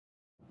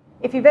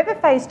If you've ever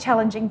faced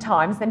challenging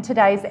times, then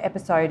today's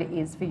episode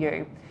is for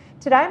you.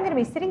 Today I'm going to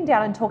be sitting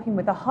down and talking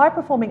with a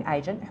high-performing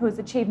agent who has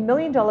achieved $1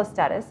 million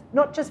status,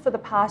 not just for the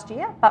past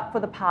year, but for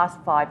the past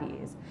 5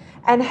 years,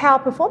 and how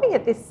performing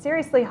at this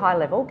seriously high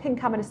level can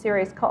come at a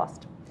serious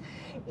cost.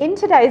 In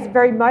today's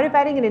very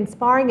motivating and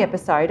inspiring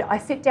episode, I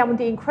sit down with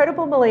the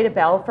incredible Melita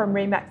Bell from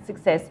Remax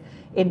Success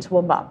in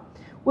Toowoomba.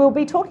 We'll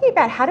be talking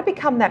about how to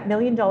become that $1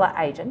 million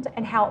agent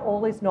and how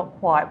all is not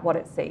quite what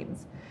it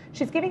seems.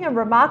 She's giving a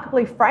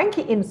remarkably frank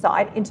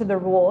insight into the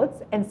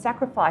rewards and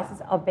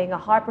sacrifices of being a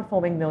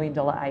high-performing $1 million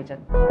agent.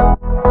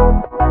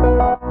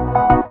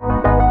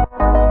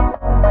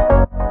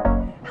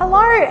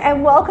 Hello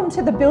and welcome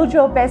to the Build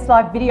Your Best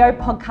Life video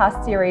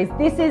podcast series.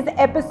 This is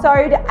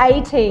episode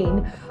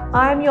 18.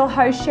 I'm your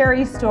host,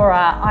 Sherry Storer.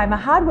 I'm a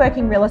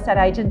hardworking real estate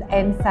agent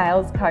and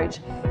sales coach,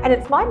 and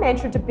it's my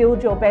mantra to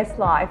build your best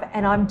life,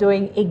 and I'm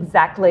doing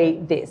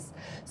exactly this.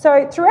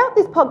 So throughout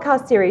this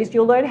podcast series,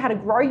 you'll learn how to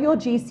grow your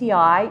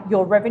GCI,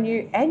 your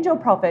revenue, and your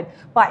profit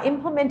by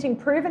implementing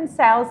proven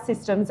sales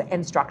systems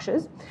and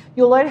structures.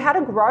 You'll learn how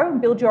to grow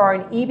and build your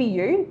own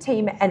EBU,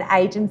 team and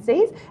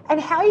agencies, and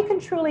how you can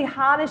truly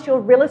harness your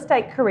real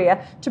estate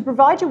career to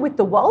provide you with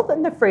the wealth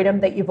and the freedom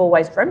that you've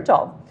always dreamt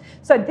of.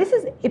 So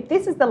if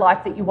this is the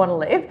life that you want to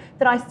live,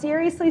 then I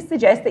seriously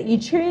suggest that you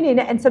tune in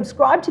and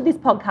subscribe to this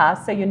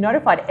podcast so you're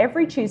notified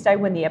every Tuesday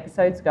when the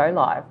episodes go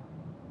live.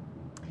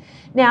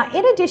 Now,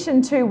 in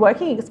addition to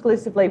working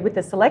exclusively with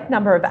a select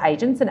number of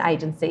agents and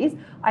agencies,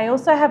 I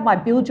also have my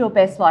Build Your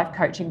Best Life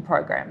coaching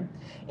program.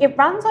 It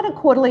runs on a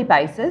quarterly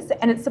basis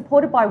and it's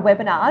supported by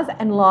webinars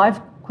and live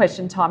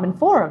question time and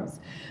forums.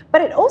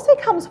 But it also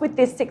comes with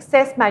this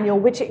success manual,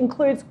 which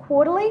includes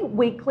quarterly,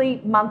 weekly,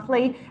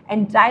 monthly,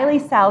 and daily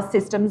sales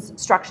systems,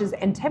 structures,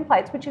 and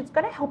templates, which is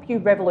going to help you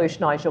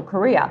revolutionize your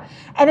career.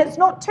 And it's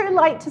not too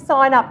late to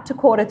sign up to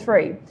quarter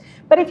 3.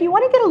 But if you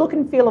want to get a look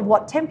and feel of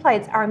what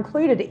templates are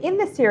included in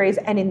the series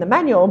and in the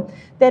manual,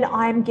 then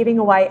I'm giving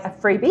away a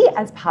freebie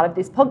as part of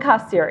this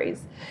podcast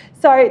series.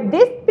 So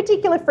this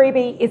particular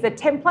freebie is a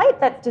template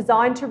that's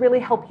designed to really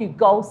help you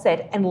goal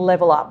set and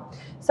level up.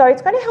 So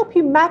it's going to help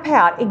you map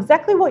out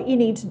exactly what you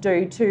need to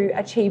do to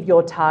achieve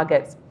your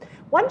targets.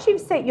 Once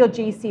you've set your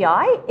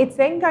GCI, it's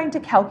then going to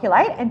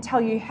calculate and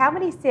tell you how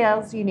many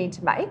sales you need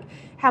to make,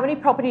 how many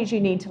properties you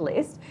need to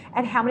list,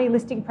 and how many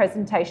listing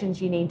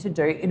presentations you need to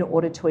do in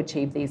order to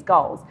achieve these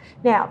goals.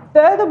 Now,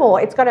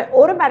 furthermore, it's going to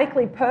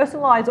automatically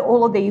personalize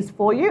all of these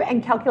for you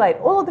and calculate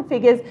all of the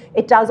figures.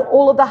 It does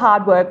all of the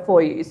hard work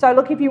for you. So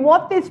look, if you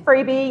want this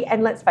freebie,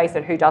 and let's face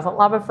it, who doesn't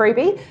love a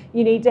freebie?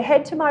 You need to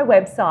head to my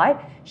website,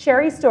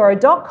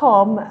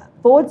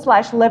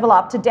 sherrystorer.com/level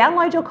up to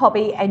download your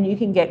copy and you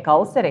can get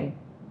goal setting.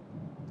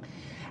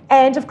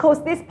 And of course,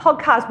 this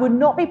podcast would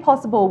not be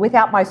possible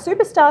without my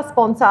superstar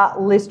sponsor,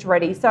 List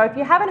Ready. So if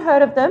you haven't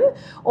heard of them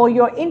or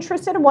you're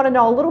interested and want to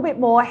know a little bit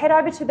more, head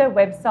over to their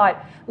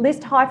website,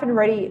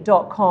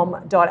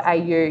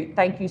 list-ready.com.au.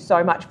 Thank you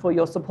so much for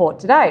your support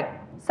today.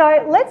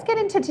 So let's get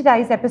into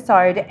today's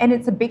episode, and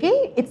it's a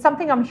biggie. It's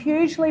something I'm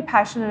hugely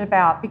passionate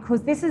about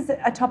because this is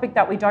a topic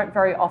that we don't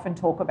very often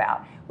talk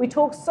about. We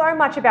talk so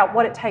much about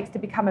what it takes to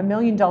become $1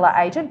 million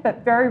agent,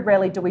 but very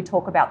rarely do we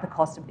talk about the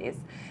cost of this.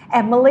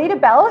 And Melita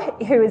Bell,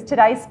 who is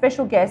today's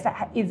special guest,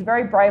 is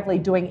very bravely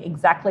doing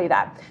exactly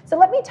that. So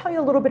let me tell you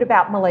a little bit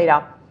about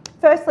Melita.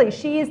 Firstly,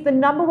 she is the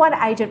 #1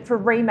 agent for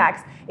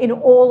Remax in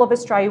all of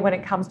Australia when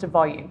it comes to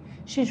volume.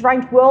 She's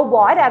ranked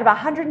worldwide out of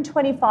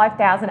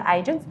 125,000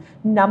 agents,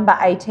 number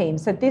 18.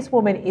 So this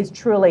woman is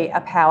truly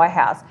a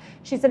powerhouse.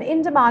 She's an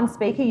in-demand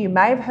speaker. You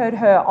may have heard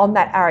her on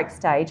that ARIC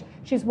stage.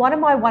 She's one of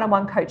my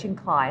one-on-one coaching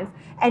clients,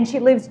 and she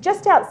lives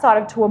just outside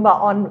of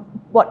Toowoomba on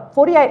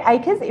 48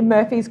 acres in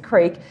Murphy's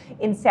Creek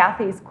in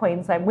southeast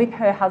Queensland with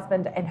her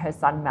husband and her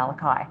son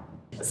Malachi.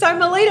 So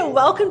Melita,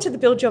 welcome to the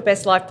Build Your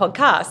Best Life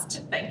podcast.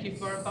 Thank you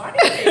for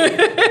inviting me.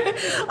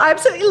 I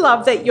absolutely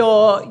love that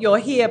you're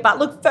here. But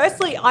look,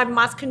 firstly, I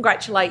must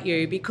congratulate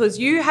you because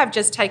you have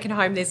just taken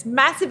home this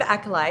massive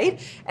accolade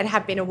and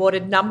have been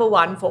awarded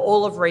 #1 for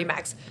all of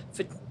Remax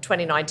for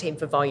 2019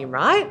 for volume,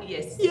 right?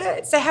 Yes.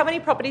 Yeah. So how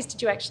many properties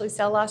did you actually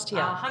sell last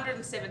year?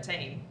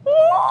 117.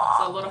 It's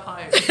a lot of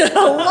homes. a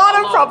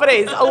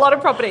lot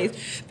of properties.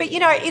 But, you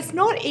know, it's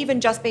not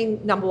even just being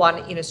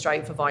 #1 in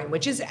Australia for volume,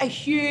 which is a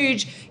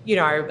huge,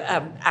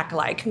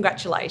 accolade.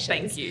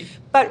 Congratulations. Thank you.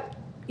 But,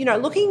 you know,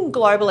 looking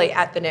globally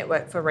at the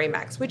network for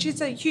Remax, which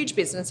is a huge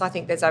business, I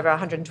think there's over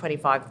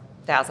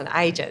 125,000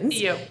 agents.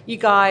 Yep. You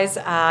guys,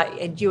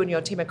 and you and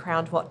your team are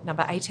crowned, what,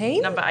 number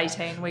 18? Number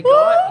 18 we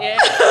got, yeah.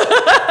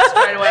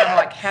 Straight away I'm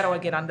like, how do I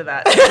get under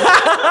that?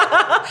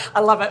 I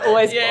love it,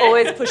 always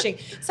pushing.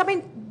 So, I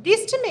mean,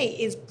 this to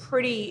me is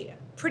pretty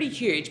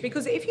huge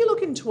because if you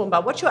look in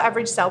Toowoomba, what's your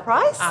average sale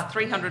price?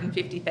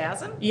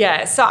 350,000.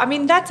 Yeah, so I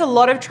mean that's a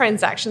lot of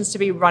transactions to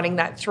be running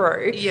that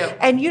through. Yeah.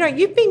 And you know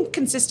you've been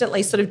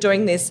consistently sort of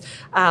doing this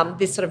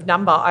this sort of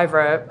number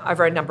over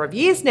a number of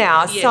years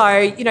now. Yes. So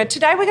you know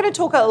today we're going to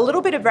talk a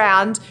little bit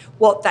around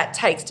what that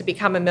takes to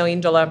become $1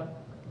 million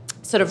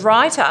sort of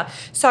writer.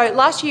 So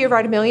last year you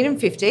wrote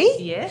 $1,050,000.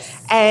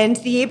 Yes. And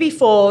the year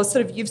before,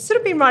 you've sort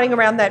of been running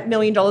around that $1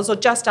 million or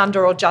just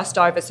under or just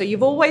over. So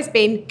you've always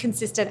been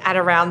consistent at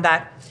around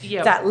that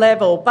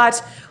level.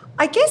 But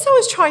I guess I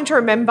was trying to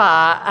remember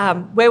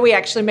where we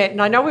actually met,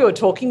 and I know we were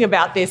talking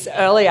about this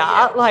earlier.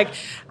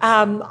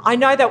 I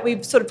know that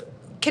we've sort of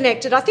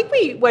connected. I think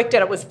we worked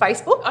out it was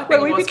Facebook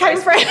where we became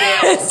friends.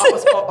 Yeah,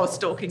 I was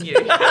stalking you.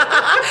 Or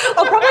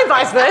probably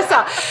vice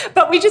versa.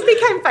 But we just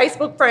became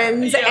Facebook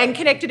friends and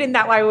connected in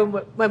that way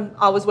when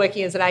I was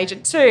working as an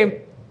agent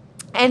too.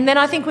 And then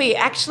I think we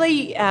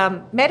actually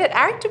met at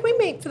ARIC. Did we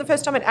meet for the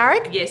first time at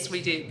ARIC? Yes,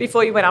 we did.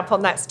 Before you went up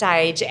on that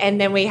stage. And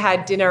then we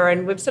had dinner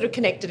and we've sort of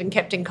connected and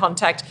kept in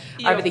contact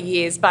over the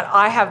years. But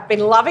I have been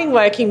loving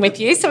working with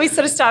you. So we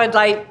sort of started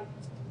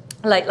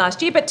late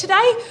last year. But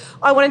today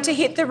I wanted to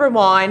hit the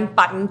rewind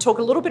button, talk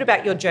a little bit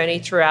about your journey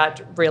throughout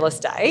real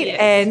estate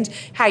and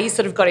how you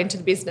sort of got into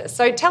the business.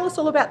 So tell us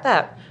all about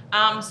that.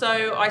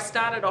 So I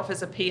started off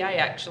as a PA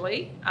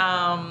actually.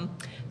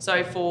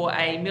 So for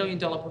a $1 million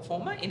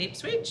performer in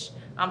Ipswich.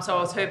 So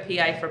I was her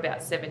PA for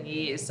about 7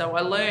 years. So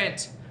I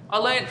learnt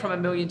from a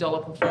 $1 million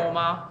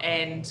performer,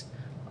 and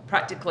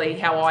practically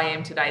how I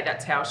am today,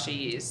 that's how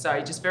she is.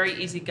 So just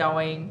very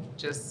easygoing,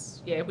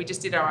 we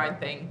just did our own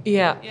thing.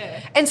 Yeah.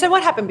 And so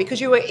what happened? Because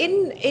you were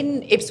in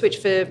Ipswich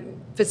for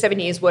 7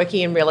 years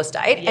working in real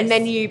estate, and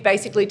then you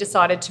basically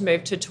decided to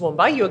move to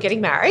Toowoomba. You were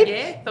getting married.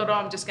 Yeah, thought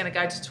I'm just going to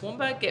go to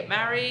Toowoomba, get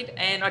married,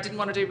 and I didn't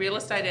want to do real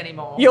estate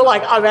anymore. You're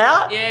like, I'm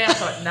out? Yeah, I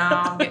thought, no,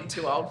 I'm getting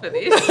too old for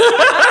this.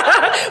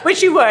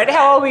 Which you weren't.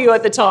 How old were you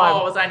at the time?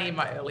 I was only in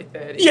my early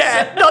 30s.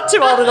 Yeah, not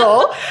too old at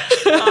all.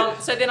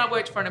 So then I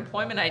worked for an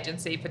employment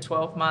agency for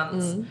 12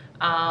 months,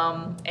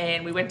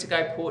 and we went to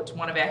go put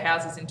one of our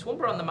houses in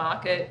Toowoomba on the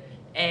market.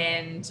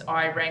 And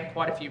I rang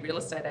quite a few real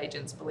estate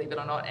agents, believe it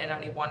or not, and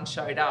only one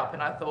showed up.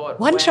 And I thought...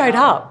 One showed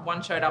up?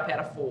 One showed up out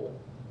of 4.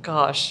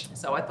 Gosh.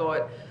 So I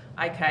thought,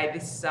 okay,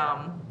 this,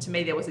 to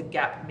me, there was a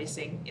gap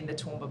missing in the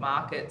Toowoomba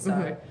market.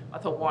 So I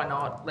thought, why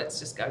not? Let's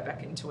just go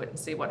back into it and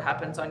see what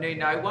happens. I knew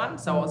no one,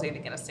 so I was either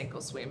going to sink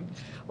or swim.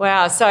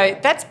 Wow. So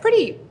that's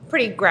pretty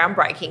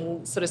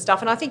groundbreaking sort of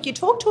stuff. And I think you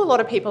talk to a lot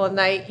of people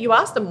and you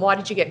ask them, why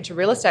did you get into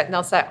real estate? And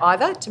they'll say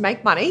either to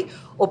make money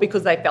or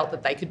because they felt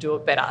that they could do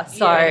it better.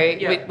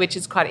 So, which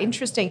is quite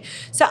interesting.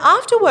 So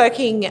after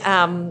working,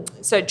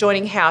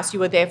 joining House, you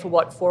were there for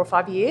what, 4 or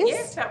 5 years?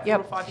 Yes, about 4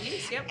 or 5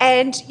 years,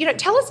 And,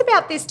 tell us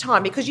about this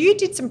time, because you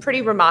did some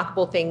pretty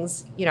remarkable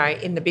things,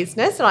 in the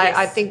business. And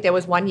I think there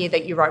was one year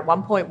that you wrote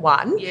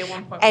 1.1. Yeah,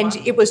 1.1. And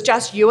it was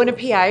just you and a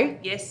PA.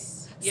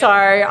 Yes. So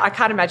I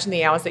can't imagine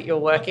the hours that you're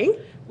working.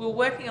 We were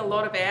working a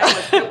lot of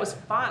hours, but it was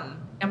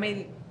fun. I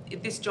mean,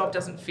 this job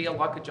doesn't feel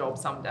like a job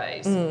some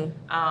days.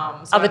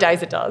 Other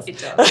days it does. It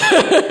does.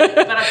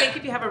 But I think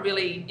if you have a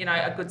really,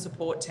 a good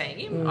support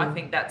team, I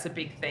think that's a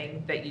big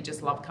thing, that you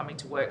just love coming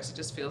to work. So it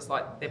just feels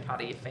like they're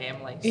part of your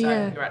family. So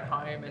you're at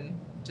home and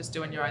just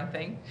doing your own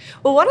thing.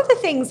 Well, one of the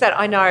things that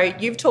I know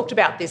you've talked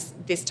about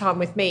this time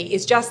with me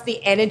is just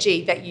the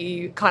energy that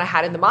you kind of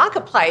had in the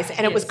marketplace,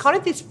 and it was kind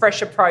of this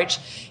fresh approach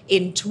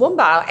in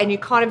Toowoomba, and you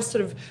kind of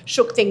sort of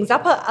shook things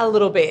up a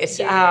little bit.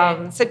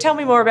 Yeah. So tell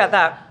me more about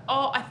that.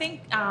 Oh, I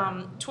think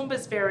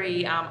Toowoomba's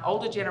very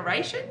older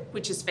generation,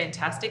 which is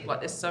fantastic.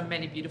 Like, there's so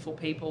many beautiful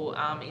people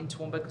in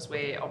Toowoomba because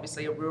we're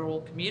obviously a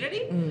rural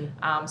community.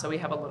 So we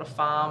have a lot of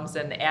farms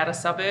and outer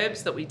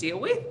suburbs that we deal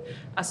with.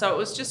 So it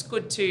was just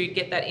good to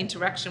get that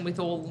interaction with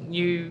all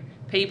new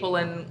people.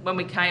 And when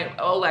we came,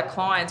 all our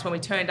clients, when we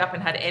turned up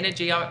and had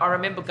energy, I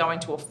remember going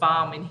to a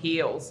farm in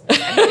heels and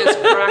he just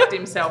cracked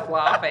himself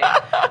laughing.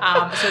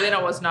 So then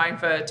I was known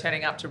for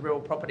turning up to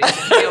rural properties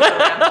in heels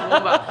around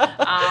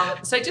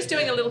Toowoomba. So just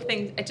doing a little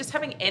thing and just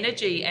having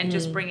energy and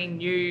just bringing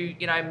new,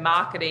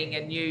 marketing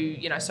and new,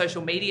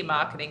 social media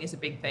marketing is a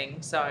big thing.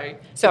 So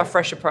a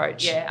fresh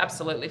approach. Yeah,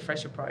 absolutely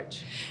fresh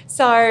approach.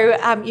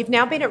 So you've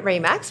now been at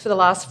Remax for the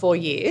last 4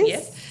 years.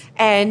 Yes.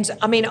 And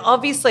I mean,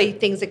 obviously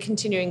things are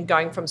continuing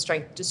going from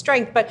strength to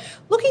strength, but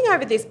looking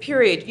over this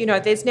period,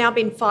 there's now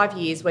been 5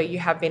 years where you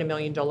have been $1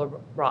 million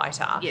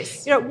writer.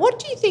 Yes. What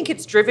do you think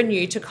it's driven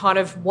you to kind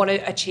of want to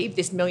achieve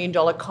this $1 million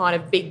kind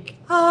of big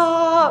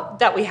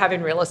that we have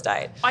in real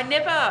estate? I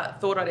never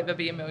thought I'd ever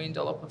be $1 million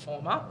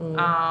performer.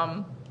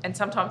 And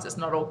sometimes it's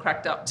not all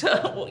cracked up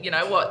to,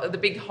 what the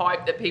big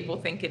hype that people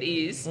think it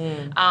is.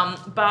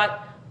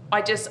 But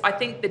I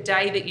think the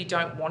day that you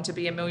don't want to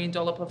be $1 million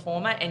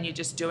performer and you're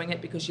just doing it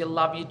because you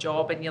love your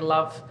job and you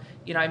love,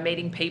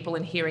 meeting people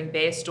and hearing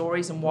their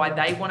stories and why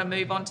they want to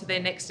move on to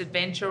their next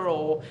adventure,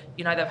 or,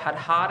 they've had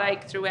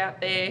heartache throughout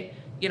their,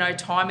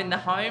 time in the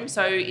home.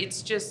 So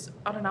it's just,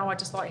 I don't know, I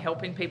just like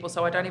helping people.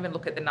 So I don't even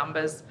look at the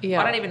numbers. I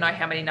don't even know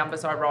how many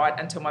numbers I write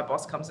until my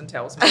boss comes and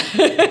tells me.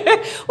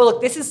 Well, look,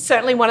 this is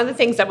certainly one of the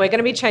things that we're going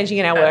to be changing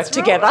in our work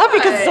together,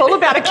 because it's all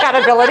about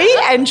accountability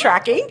and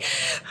tracking.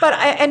 But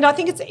I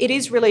think it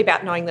is really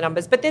about knowing the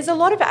numbers. But there's a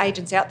lot of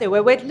agents out there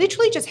where we're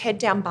literally just head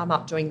down, bum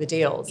up doing the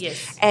deals.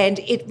 Yes. And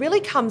it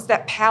really comes,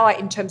 that power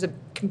in terms of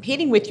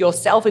competing with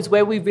yourself is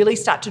where we really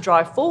start to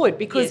drive forward,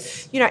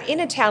 because, in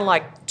a town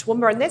like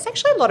Toowoomba, and there's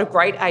actually a lot of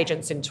great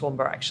agents in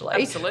Toowoomba,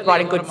 actually. Absolutely.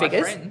 Writing good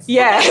figures.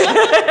 Yeah.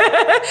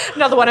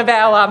 Another one of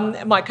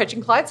our my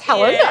coaching clients,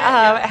 Helen.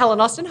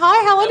 Helen Austin.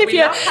 Hi, Helen, if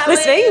you're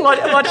listening,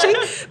 watching.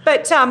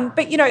 But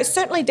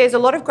certainly there's a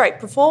lot of great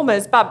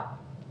performers, but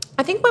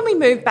I think when we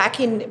move back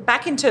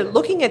into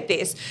looking at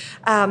this,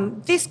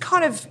 this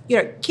kind of,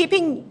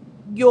 keeping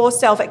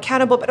yourself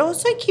accountable, but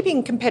also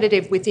keeping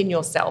competitive within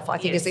yourself, I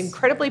think is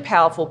incredibly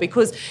powerful,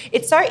 because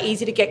it's so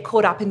easy to get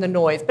caught up in the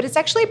noise, but it's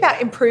actually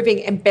about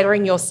improving and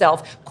bettering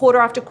yourself quarter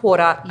after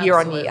quarter, year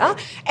on year.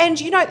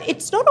 And,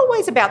 it's not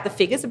always about the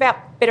figures,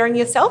 about bettering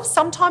yourself.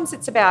 Sometimes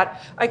it's about,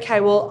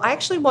 okay, well, I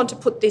actually want to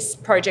put this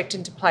project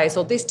into place,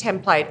 or this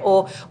template,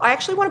 or I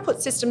actually want to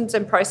put systems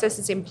and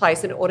processes in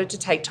place in order to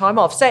take time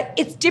off. So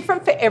it's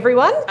different for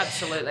everyone.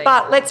 Absolutely.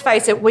 But let's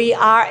face it, we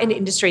are an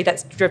industry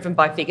that's driven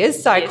by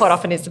figures. So quite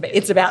often it's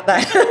about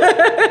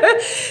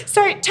that.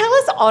 So tell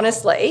us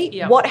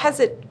honestly, what has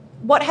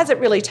it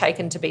really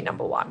taken to be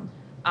number one?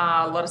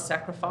 A lot of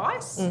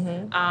sacrifice.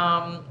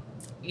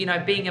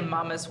 Being a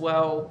mum as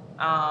well,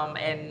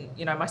 and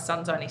my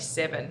son's only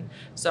 7,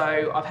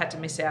 so I've had to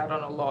miss out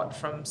on a lot,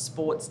 from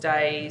sports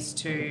days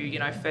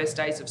to first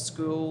days of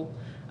school.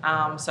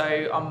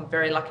 So I'm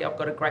very lucky. I've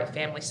got a great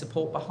family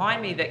support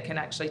behind me that can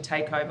actually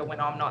take over when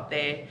I'm not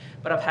there.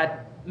 But I've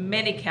had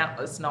many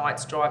countless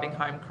nights driving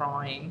home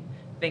crying,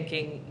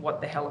 thinking,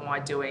 what the hell am I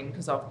doing?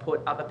 Because I've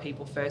put other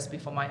people first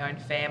before my own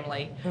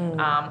family.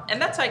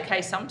 And that's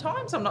okay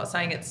sometimes. I'm not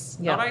saying it's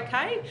not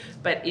okay,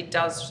 but it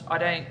does. I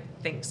don't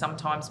think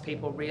sometimes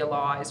people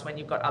realise when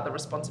you've got other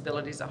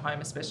responsibilities at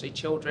home, especially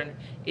children,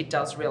 it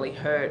does really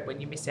hurt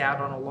when you miss out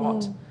on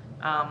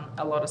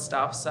a lot of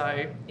stuff.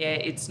 So,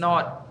 it's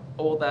not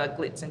all the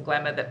glitz and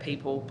glamour that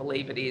people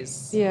believe it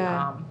is.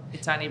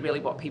 It's only really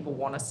what people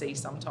want to see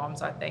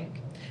sometimes, I think.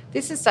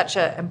 This is such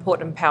an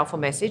important and powerful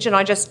message, and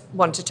I just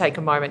want to take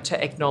a moment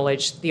to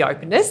acknowledge the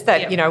openness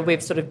that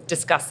we've sort of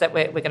discussed that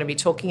we're going to be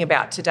talking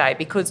about today,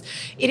 because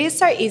it is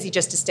so easy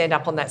just to stand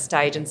up on that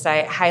stage and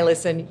say, hey,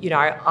 listen,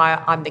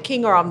 I'm the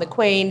king or I'm the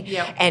queen,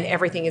 and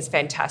everything is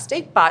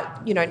fantastic,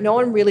 but no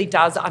one really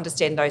does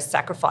understand those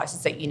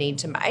sacrifices that you need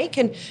to make.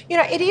 And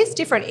it is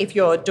different if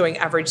you're doing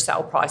average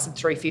sale price of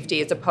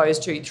 $350 as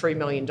opposed to $3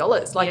 million.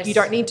 You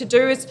don't need to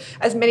do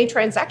as many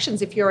transactions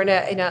if you're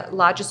in a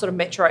larger sort of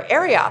metro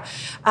area.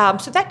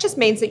 So that just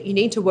means that you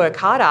need to work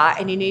harder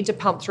and you need to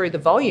pump through the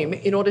volume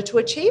in order to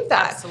achieve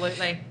that.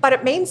 Absolutely. But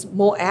it means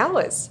more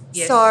hours.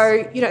 Yes.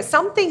 So,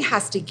 something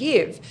has to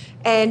give.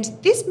 And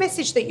this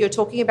message that you're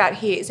talking about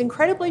here is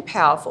incredibly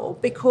powerful,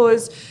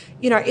 because,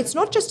 it's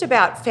not just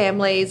about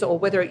families, or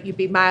whether you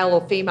be male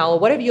or female or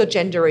whatever your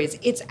gender is.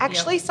 It's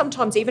actually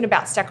sometimes even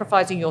about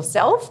sacrificing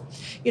yourself,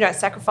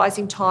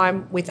 sacrificing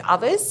time with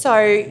others. So,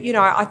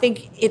 I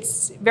think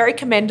it's very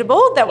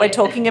commendable that we're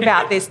talking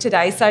about this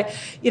today. So,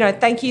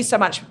 thank you so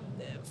much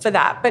for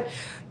that. But,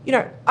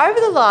 over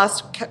the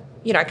last,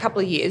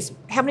 couple of years,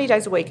 how many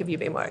days a week have you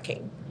been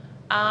working?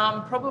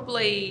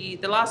 Probably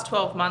the last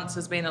 12 months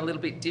has been a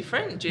little bit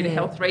different due to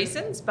health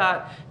reasons,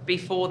 but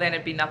before then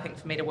it'd be nothing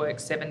for me to work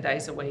 7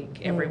 days a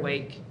week, every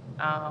week,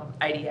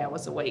 80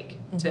 hours a week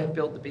to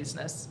build the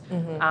business.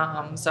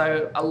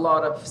 So a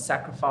lot of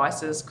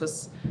sacrifices,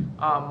 because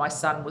my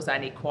son was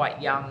only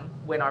quite young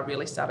when I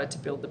really started to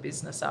build the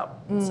business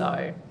up.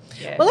 So,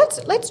 Well,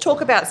 let's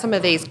talk about some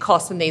of these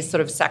costs and these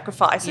sort of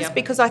sacrifices,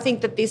 because I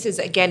think that this is,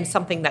 again,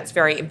 something that's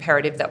very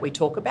imperative that we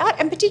talk about.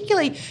 And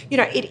particularly,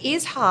 it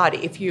is hard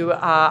if you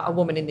are a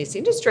woman in this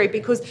industry,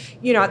 because,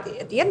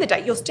 at the end of the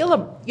day, you're still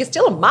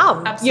a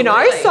mum,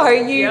 Absolutely. So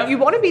you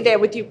want to be there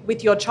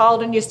with your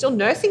child, and you're still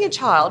nursing a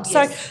child. Yes.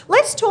 So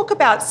let's talk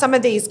about some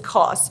of these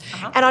costs.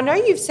 And I know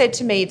you've said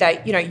to me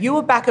that, you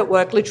were back at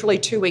work literally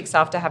 2 weeks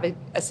after having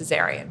a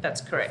cesarean.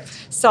 That's correct.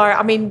 So,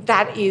 I mean,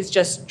 that is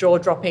just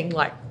jaw-dropping,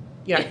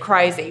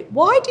 crazy.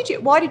 Why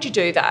did you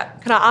do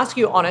that? Can I ask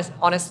you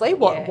honestly,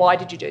 why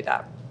did you do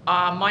that?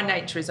 My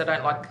nature is I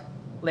don't like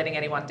letting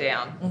anyone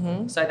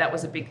down. So that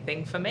was a big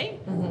thing for me,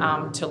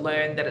 to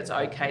learn that it's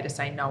okay to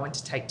say no and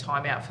to take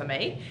time out for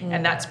me.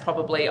 And that's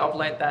I've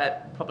learned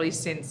that probably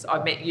since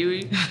I met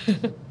you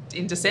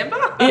in December,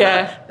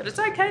 that it's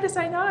okay to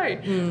say no.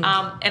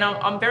 And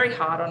I'm very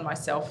hard on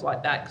myself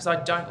like that, because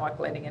I don't like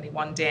letting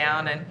anyone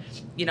down. And,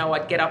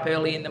 I'd get up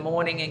early in the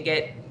morning and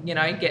get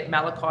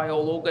Malachi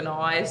all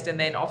organised, and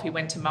then off he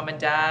went to mum and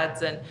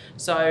dad's. And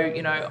so,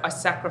 I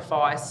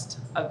sacrificed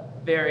a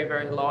very,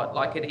 very lot.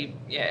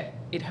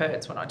 It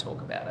hurts when I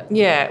talk about it.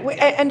 Yeah,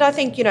 and I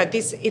think,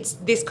 it's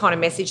this kind of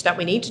message that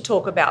we need to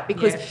talk about,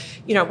 because,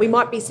 we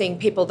might be seeing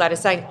people that are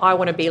saying, I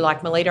want to be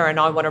like Melita and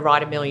I want to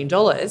write $1 million.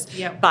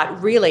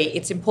 But really,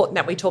 it's important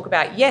that we talk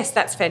about, yes,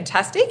 that's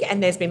fantastic,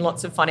 and there's been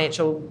lots of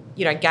financial,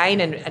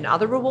 gain and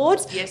other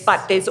rewards. Yes.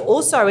 But there's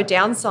also a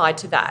downside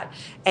to that.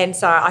 And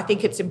so I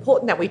think it's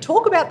important that we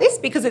talk about this,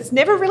 because it's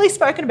never really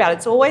spoken about.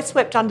 It's always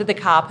swept under the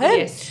carpet.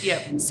 Yes,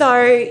 yeah. So,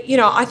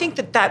 I think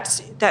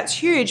that's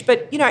huge.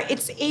 But,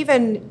 it's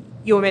even...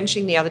 You were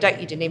mentioning the other day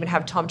you didn't even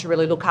have time to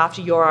really look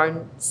after your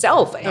own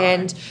self. No.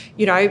 And,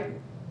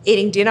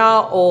 eating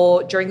dinner,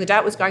 or during the day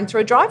it was going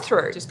through a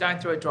drive-through? Just going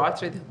through a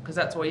drive-through because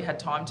that's all you had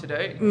time to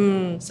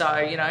do. So,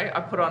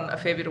 I put on a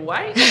fair bit of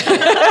weight.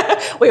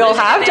 We all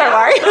have, don't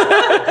worry.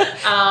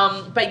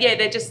 But yeah,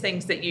 they're just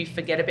things that you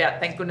forget about.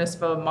 Thank goodness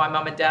for my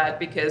mum and dad,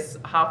 because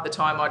half the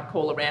time I'd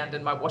call around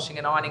and my washing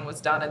and ironing was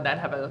done and they'd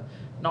have a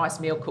nice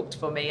meal cooked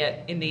for me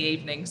in the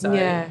evening. So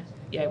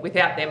yeah,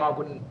 without them,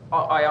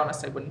 I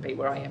honestly wouldn't be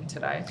where I am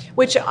today.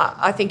 Which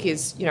I think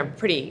is,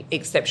 pretty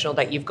exceptional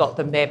that you've got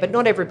them there, but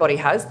not everybody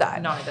has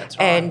that. No, that's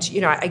right.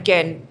 And,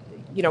 again,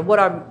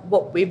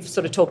 what we've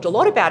sort of talked a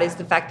lot about is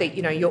the fact that,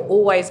 you're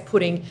always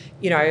putting,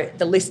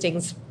 the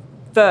listings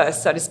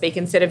first, so to speak,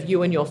 instead of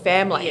you and your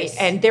family. Yes.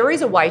 And there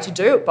is a way to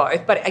do it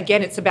both, but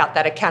again, it's about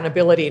that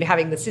accountability and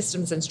having the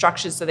systems and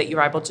structures so that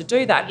you're able to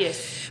do that.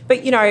 Yes. But,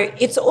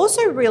 it's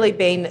also really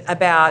been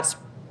about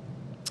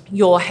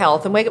your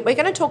health, and we're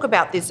going to talk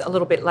about this a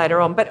little bit later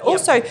on, but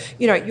also,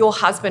 your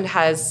husband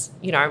has,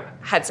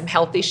 had some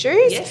health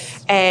issues.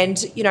 Yes. And,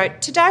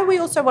 today we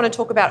also want to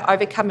talk about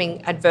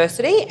overcoming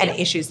adversity and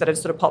issues that have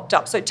sort of popped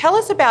up. So tell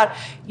us about,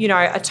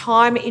 a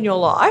time in your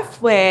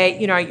life where,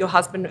 your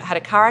husband had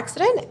a car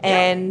accident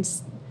and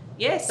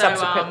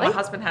subsequently. My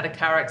husband had a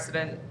car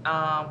accident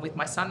with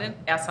our son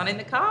in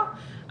the car.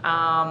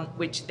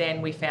 Which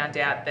then we found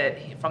out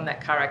that from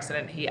that car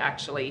accident he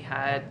actually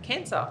had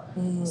cancer.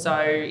 So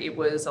it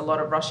was a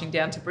lot of rushing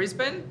down to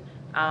Brisbane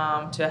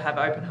to have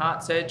open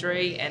heart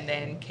surgery and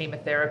then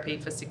chemotherapy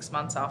for 6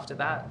 months after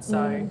that.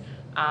 So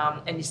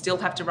and you still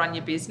have to run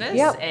your business.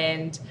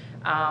 And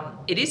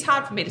it is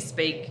hard for me to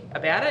speak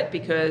about it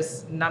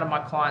because none of my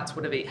clients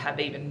would have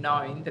even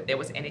known that there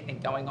was anything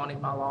going on in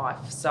my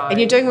life. So, and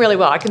you're doing really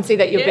well. I can see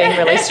that you're being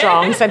really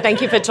strong. So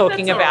thank you for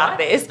talking about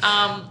this.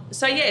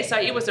 So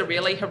it was a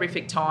really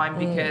horrific time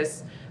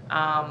because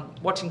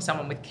watching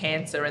someone with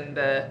cancer and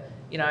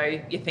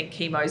you think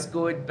chemo's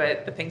good,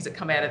 but the things that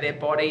come out of their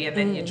body, and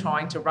then you're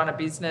trying to run a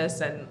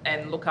business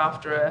and look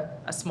after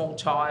a small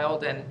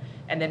child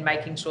and then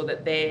making sure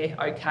that they're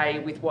okay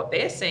with what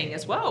they're seeing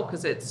as well,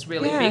 because it's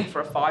really big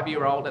for a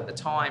 5-year-old at the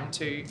time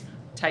to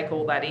take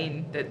all that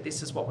in, that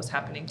this is what was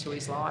happening to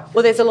his life.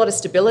 Well, there's a lot of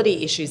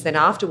stability issues then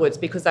afterwards,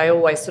 because they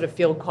always sort of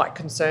feel quite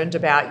concerned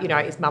about,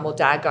 is mum or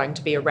dad going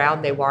to be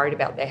around? They're worried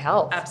about their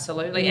health.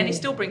 Absolutely. And he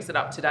still brings it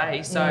up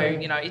today. So,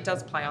 it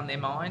does play on their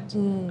mind.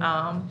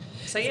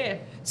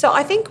 So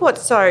I think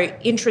what's so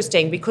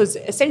interesting, because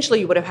essentially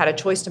you would have had a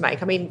choice to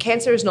make. I mean,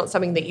 cancer is not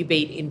something that you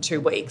beat in 2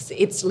 weeks.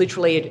 It's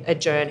literally a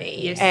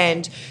journey. Yes.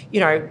 And,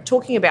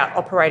 talking about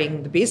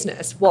operating the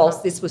business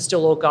whilst this was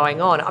still all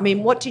going on, I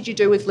mean, what did you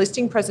do with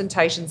listing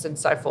presentations and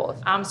so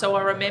forth? So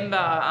I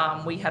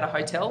remember we had a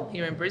hotel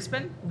here in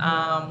Brisbane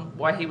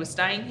while he was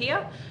staying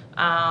here,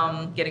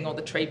 getting all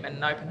the treatment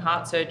and open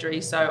heart surgery.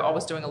 So I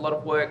was doing a lot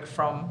of work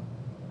from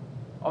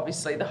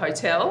obviously the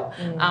hotel,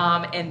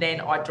 and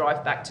then I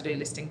drive back to do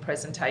listing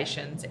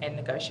presentations and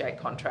negotiate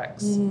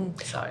contracts.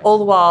 So all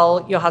the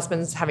while your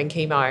husband's having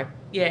chemo.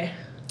 Yeah.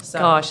 So.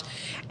 Gosh.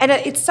 And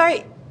it's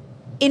so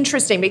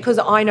interesting, because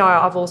I know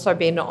I've also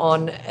been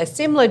on a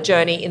similar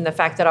journey in the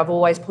fact that I've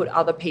always put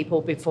other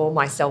people before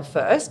myself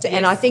first. Yes.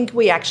 And I think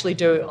we actually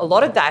do a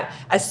lot of that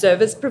as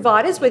service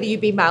providers, whether you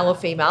be male or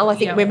female. I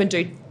think women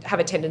do have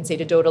a tendency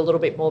to do it a little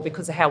bit more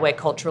because of how we're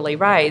culturally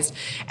raised.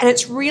 And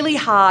it's really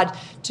hard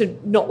to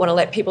not want to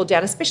let people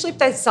down, especially if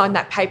they've signed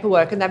that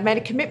paperwork and they've made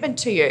a commitment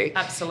to you.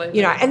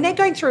 Absolutely. And they're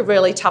going through a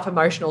really tough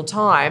emotional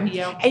time.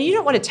 Yeah. And you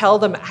don't want to tell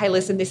them, hey,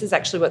 listen, this is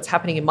actually what's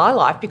happening in my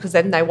life, because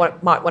then they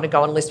might want to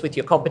go and list with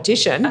your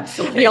competition.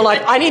 Absolutely. And you're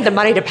like, I need the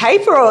money to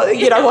pay for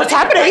what's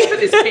happening. For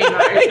this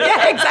chemo.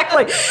 Yeah,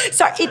 exactly.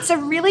 So it's a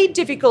really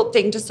difficult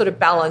thing to sort of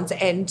balance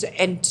and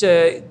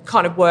to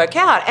kind of work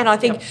out. And I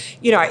think,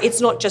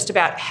 it's not just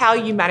about how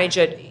you manage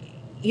it,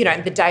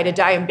 the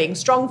day-to-day, and being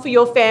strong for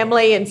your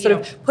family and sort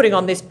of putting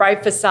on this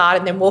brave facade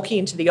and then walking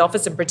into the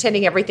office and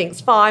pretending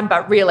everything's fine,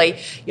 but really,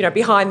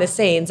 behind the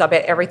scenes, I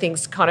bet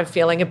everything's kind of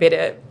feeling a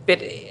bit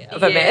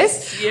of a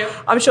mess. Yeah.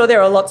 I'm sure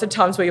there are lots of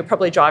times where you're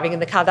probably driving in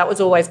the car. That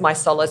was always my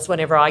solace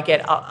whenever I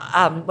get,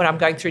 when I'm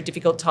going through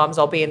difficult times,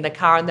 I'll be in the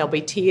car and there'll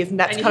be tears, and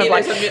that's kind of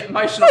like...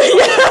 emotional songs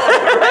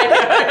on the radio.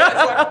 It's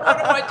like, what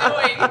am I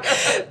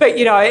doing? But,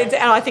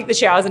 and I think the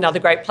shower is another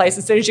great place.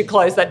 As soon as you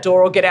close that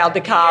door or get out of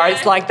the car,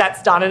 it's like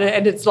that's done,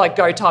 and it's like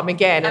go time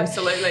again.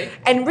 Absolutely.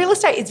 And real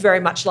estate is very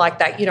much like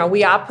that.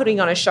 We are putting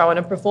on a show and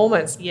a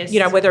performance,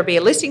 whether it be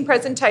a listing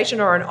presentation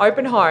or an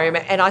open home.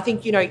 And I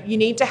think, you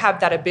need to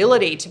have that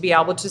ability to be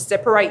able to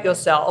separate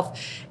yourself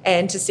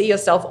and to see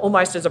yourself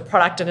almost as a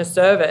product and a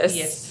service.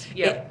 Yes.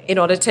 Yeah. In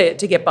order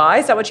to get by.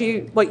 Is that what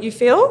you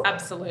feel?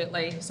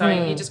 Absolutely. So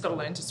you just got to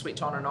learn to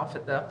switch on and off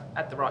at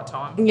the right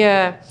time.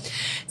 Yeah.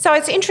 So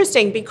it's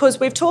interesting, because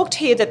we've talked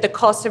here that the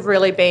costs have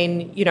really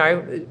been,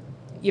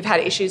 you've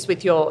had issues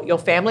with your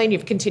family and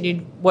you've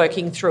continued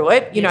working through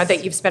it,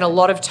 that you've spent a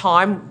lot of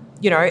time,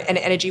 and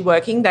energy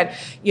working, that,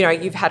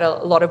 you've had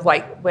a lot of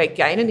weight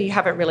gain and you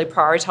haven't really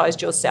prioritised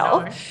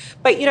yourself. No.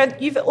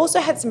 But, you've also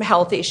had some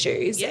health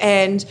issues. Yes.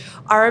 And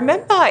I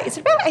remember, it's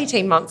about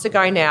 18 months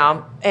ago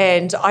now,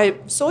 and I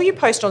saw you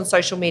post on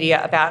social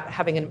media about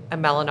having a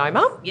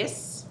melanoma.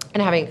 Yes.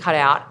 and having it cut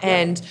out.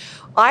 And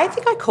I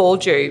think I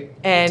called you,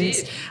 and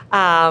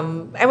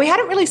we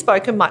hadn't really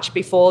spoken much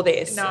before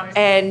this. No.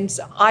 And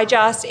I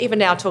just, even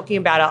now talking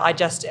about it, I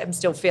just am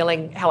still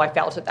feeling how I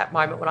felt at that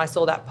moment when I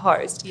saw that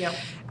post. Yep.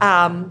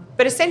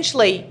 But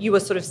essentially, you were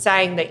sort of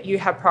saying that you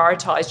have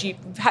prioritised.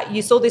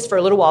 You saw this for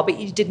a little while, but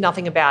you did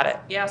nothing about it.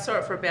 Yeah, I saw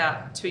it for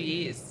about 2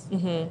 years.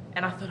 Mm-hmm.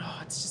 And I thought,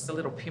 it's just a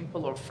little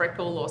pimple or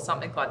freckle or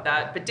something like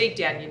that. But deep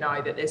down, you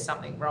know that there's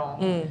something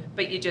wrong.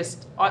 But you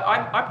just,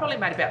 I probably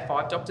made about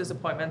 5 doctor's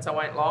appointments, I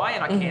won't lie,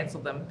 and I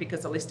cancelled them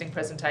because a listing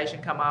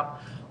presentation come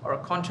up or a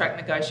contract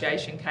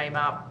negotiation came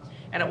up.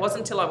 And it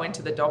wasn't until I went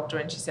to the doctor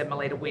and she said,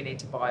 Melita, we need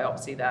to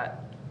biopsy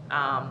that.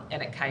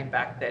 And it came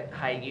back that,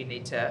 hey, you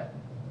need to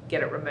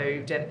get it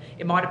removed. And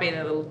it might have been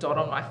a little dot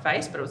on my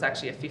face, but it was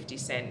actually a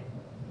 50-cent,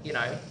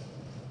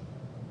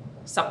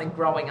 something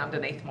growing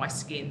underneath my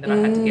skin that I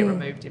had to get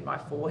removed in my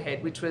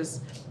forehead, which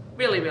was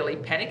really, really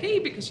panicky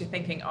because you're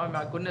thinking, oh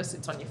my goodness,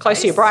 it's on your close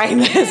face. to your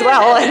brain as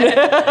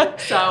well.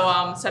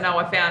 So no,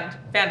 I found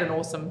an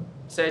awesome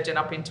surgeon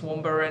up in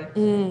Toowoomba,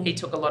 and he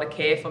took a lot of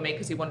care for me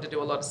because he wanted to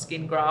do a lot of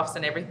skin grafts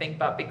and everything.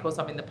 But because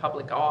I'm in the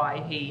public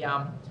eye, he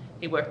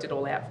worked it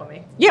all out for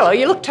me. Yeah, well,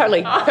 you look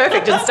totally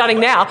perfect and stunning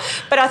now.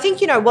 But I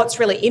think, what's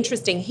really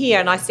interesting here,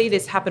 and I see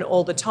this happen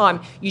all the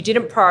time, you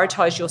didn't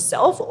prioritise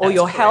yourself or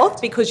your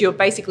health because you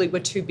were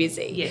too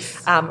busy.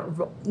 Yes.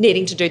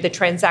 Needing to do the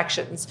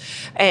transactions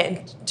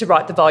and to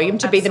write the volume,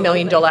 to be the $1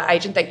 million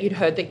agent that you'd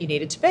heard that you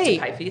needed to be.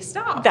 To pay for your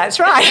staff. That's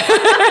right.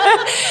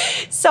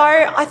 So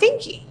I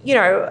think,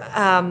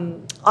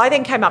 I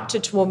then came up to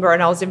Toowoomba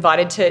and I was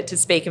invited to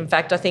speak. In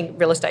fact, I think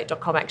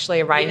realestate.com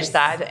actually arranged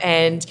that.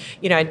 And,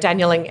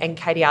 Daniel and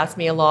Katie asked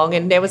me along,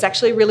 and there was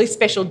actually a really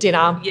special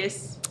dinner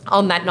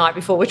on that night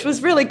before, which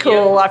was really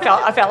cool. I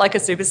felt like a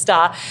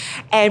superstar.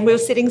 And we were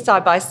sitting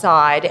side by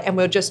side and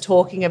we were just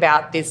talking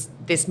about this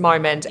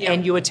moment,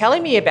 and you were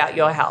telling me about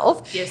your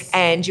health,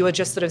 and you were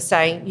just sort of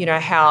saying,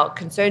 how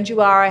concerned you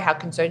are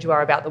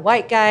about the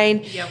weight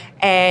gain.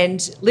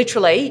 And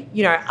literally,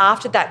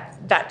 after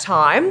that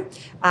time,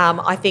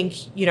 I think,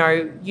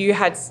 you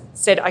had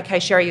said, okay,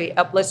 Sherry,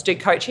 let's do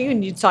coaching,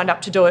 and you'd signed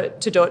up to do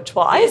it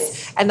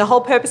twice. And the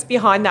whole purpose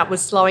behind that was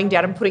slowing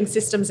down and putting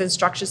systems and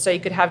structures so you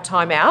could have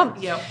time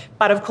out.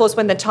 But of course,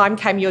 when the time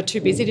came, you were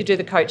too busy to do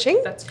the coaching.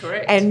 That's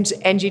correct.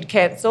 And you'd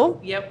cancel.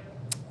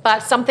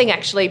 But something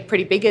actually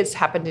pretty big has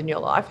happened in your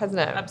life,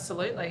 hasn't it?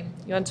 Absolutely.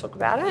 You want to talk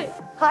about it?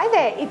 Hi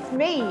there, it's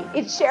me,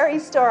 it's Sherry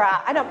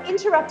Storer, and I'm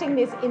interrupting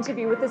this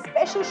interview with a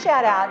special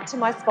shout out to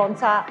my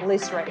sponsor,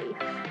 List Ready.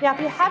 Now, if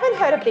you haven't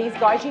heard of these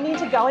guys, you need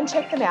to go and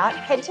check them out.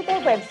 Head to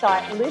their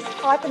website,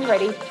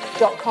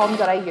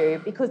 list-ready.com.au,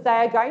 because they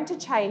are going to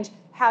change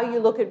how you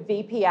look at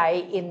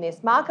VPA in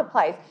this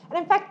marketplace. And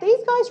in fact,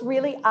 these guys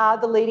really are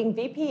the leading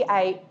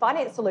VPA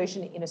finance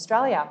solution in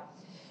Australia.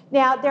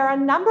 Now, there are a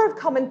number of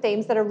common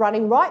themes that are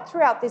running right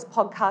throughout this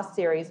podcast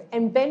series,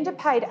 and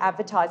vendor-paid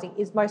advertising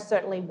is most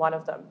certainly one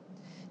of them.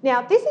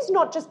 Now, this is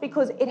not just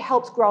because it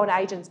helps grow an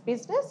agent's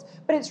business,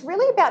 but it's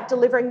really about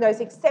delivering those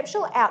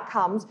exceptional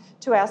outcomes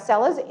to our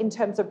sellers in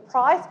terms of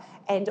price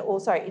and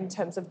also in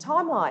terms of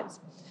timelines.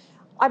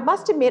 I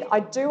must admit,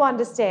 I do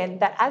understand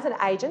that as an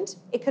agent,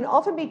 it can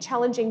often be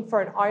challenging for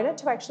an owner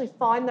to actually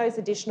find those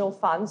additional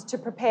funds to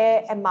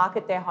prepare and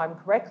market their home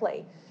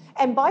correctly.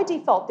 And by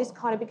default, this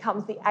kind of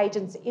becomes the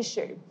agent's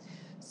issue.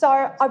 So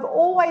I've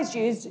always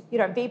used,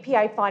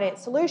 VPA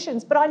finance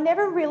solutions, but I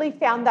never really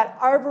found that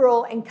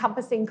overall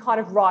encompassing kind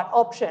of right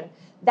option.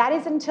 That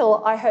is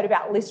until I heard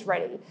about List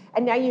Ready.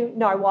 And now you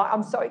know why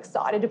I'm so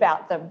excited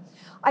about them.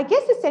 I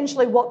guess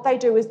essentially what they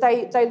do is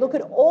they look at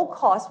all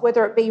costs,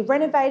 whether it be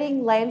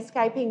renovating,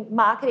 landscaping,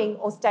 marketing,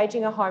 or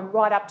staging a home,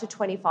 right up to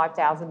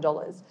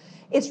 $25,000.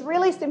 It's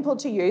really simple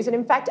to use, and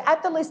in fact,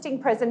 at the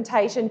listing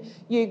presentation,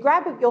 you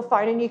grab your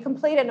phone and you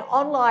complete an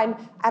online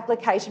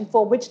application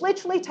form, which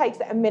literally takes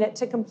a minute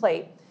to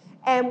complete.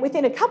 And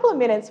within a couple of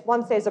minutes,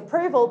 once there's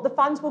approval, the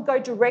funds will go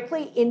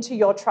directly into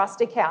your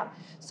trust account.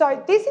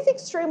 So this is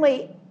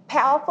extremely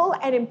powerful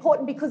and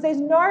important because there's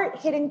no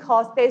hidden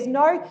cost, there's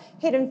no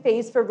hidden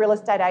fees for real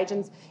estate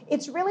agents.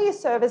 It's really a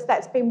service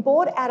that's been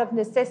bought out of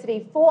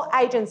necessity for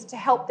agents to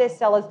help their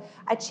sellers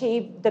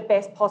achieve the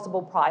best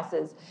possible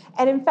prices.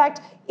 And in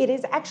fact, it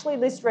is actually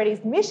List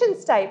Ready's mission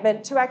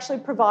statement to actually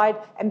provide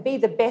and be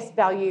the best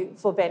value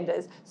for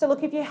vendors. So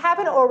look, if you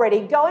haven't already,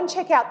 go and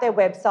check out their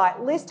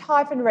website,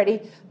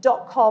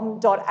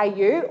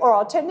 list-ready.com.au, or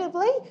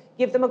alternatively,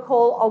 give them a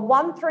call on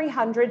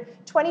 1300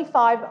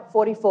 25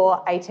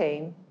 44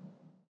 18.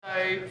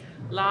 So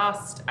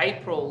last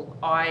April,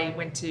 I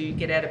went to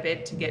get out of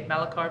bed to get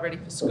Malachi ready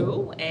for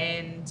school,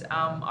 and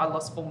I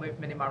lost full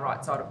movement in my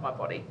right side of my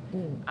body.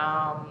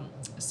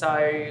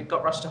 So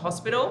got rushed to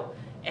hospital,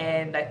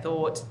 and they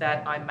thought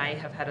that I may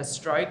have had a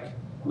stroke,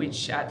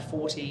 which at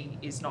 40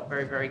 is not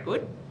very, very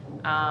good.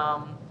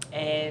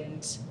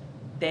 And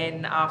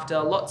then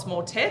after lots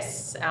more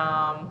tests,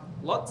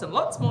 lots and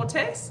lots more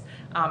tests,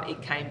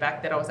 it came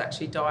back that I was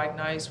actually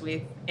diagnosed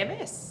with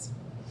MS.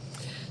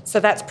 So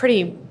that's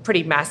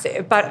pretty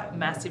massive. But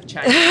massive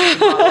change in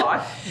my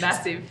life.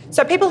 Massive.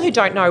 So people who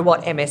don't know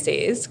what MS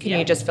is, can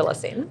you just fill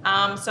us in?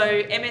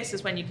 So MS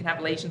is when you can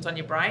have lesions on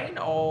your brain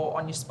or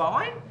on your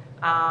spine,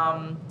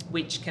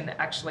 which can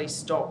actually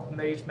stop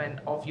movement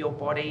of your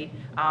body.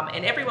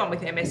 And everyone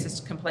with MS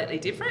is completely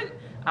different.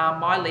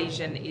 My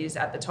lesion is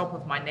at the top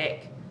of my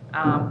neck,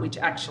 which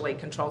actually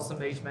controls the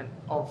movement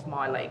of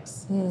my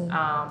legs.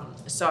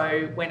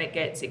 So when it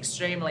gets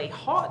extremely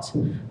hot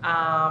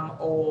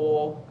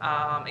or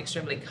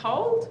extremely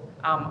cold,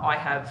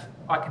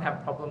 I can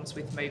have problems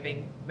with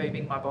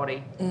moving my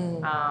body.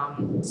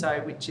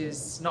 So which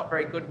is not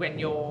very good when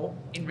you're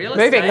in real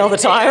estate. Moving all the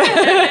time.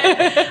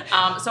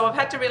 So I've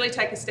had to really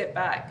take a step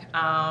back.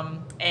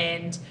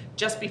 And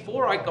just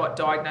before I got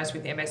diagnosed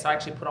with MS, I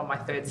actually put on my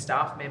 3rd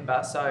staff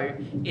member. So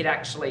it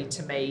actually,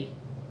 to me,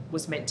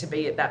 was meant to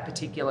be at that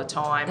particular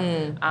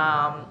time.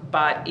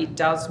 But it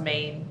does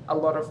mean a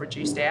lot of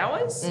reduced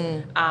hours.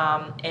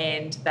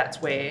 And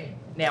that's where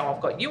now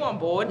I've got you on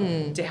board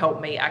to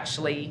help me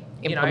actually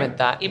implement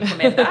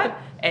that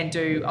and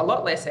do a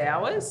lot less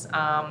hours.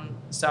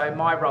 So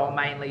my role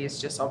mainly is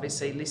just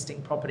obviously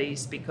listing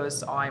properties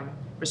because I'm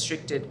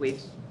restricted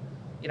with,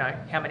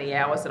 how many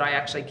hours that I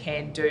actually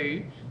can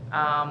do.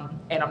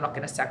 And I'm not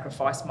going to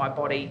sacrifice my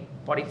body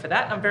for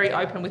that. And I'm very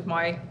open with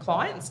my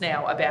clients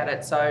now about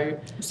it. So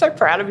I'm so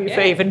proud of you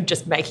for even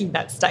just making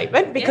that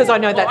statement, because I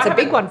know that's a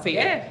big one for you.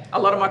 Yeah, a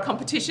lot of my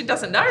competition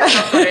doesn't know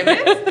I've got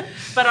MS.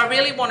 But I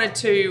really wanted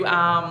to,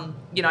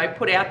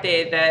 put out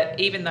there that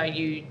even though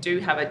you do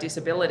have a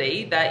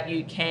disability, that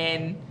you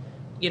can,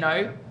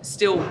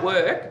 still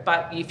work,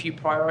 but if you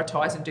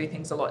prioritise and do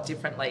things a lot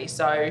differently.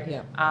 So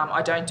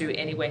I don't do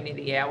anywhere near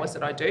the hours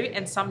that I do.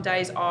 And some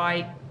days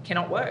I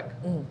cannot work.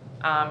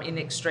 In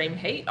extreme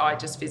heat, I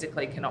just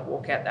physically cannot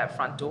walk out that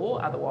front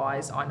door.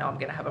 Otherwise, I know I'm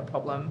going to have a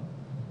problem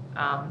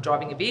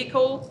driving a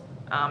vehicle,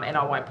 and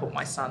I won't put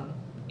my son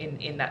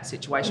in that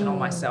situation on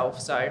myself.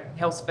 So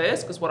health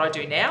first, because what I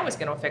do now is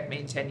going to affect me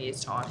in 10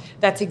 years' time.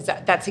 That's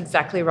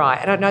exactly right.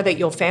 And I know that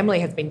your family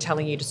has been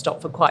telling you to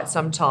stop for quite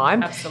some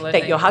time. Absolutely.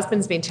 That your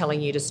husband's been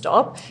telling you to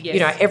stop.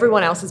 Yes.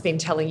 Everyone else has been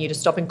telling you to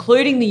stop,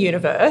 including the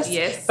universe.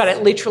 Yes. But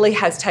it literally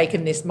has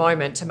taken this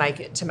moment to make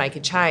a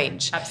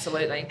change.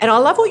 Absolutely. And I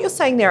love what you're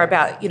saying there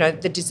about,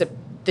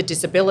 the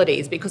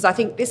disabilities, because I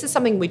think this is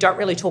something we don't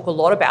really talk a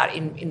lot about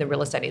in the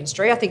real estate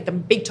industry. I think the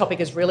big topic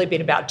has really been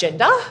about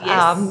gender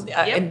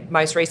in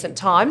most recent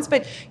times.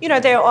 But,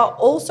 there are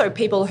also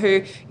people who,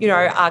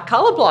 are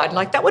colourblind.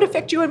 Like that would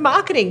affect you in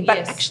marketing, but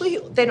actually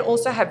then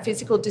also have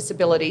physical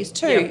disabilities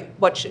too,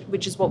 which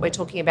is what we're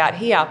talking about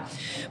here.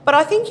 But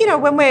I think,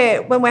 when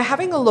we're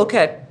having a look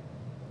at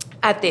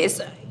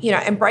this,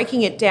 and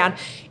breaking it down,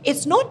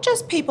 it's not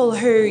just people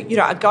who,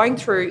 are going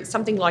through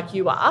something like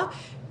you are,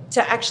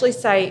 to actually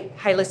say,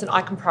 hey, listen,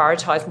 I can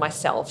prioritise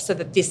myself so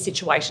that this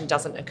situation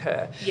doesn't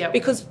occur. Yep.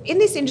 Because in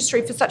this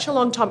industry for such a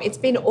long time, it's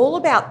been all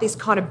about this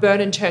kind of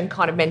burn and turn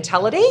kind of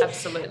mentality.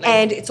 Absolutely.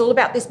 And it's all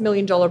about this $1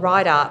 million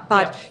rider.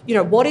 But,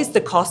 what is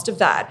the cost of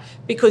that?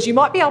 Because you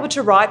might be able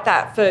to write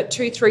that for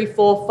 2, 3,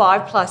 4,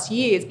 5+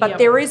 years, but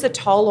there is a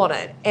toll on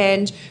it.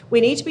 And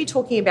we need to be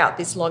talking about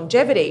this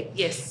longevity.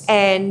 Yes.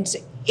 And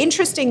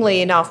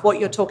interestingly enough,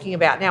 what you're talking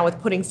about now with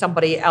putting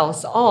somebody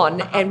else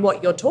on and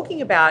what you're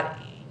talking about,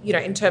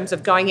 in terms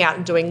of going out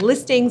and doing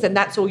listings and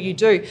that's all you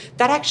do,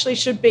 that actually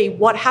should be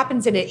what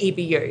happens in an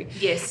EBU.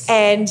 Yes.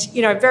 And,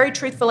 very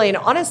truthfully and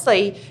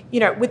honestly,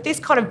 with this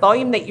kind of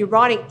volume that you're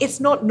writing,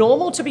 it's not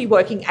normal to be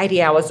working 80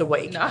 hours a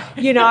week. No.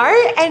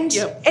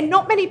 And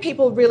not many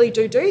people really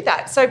do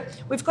that. So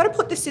we've got to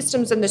put the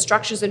systems and the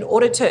structures in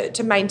order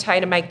to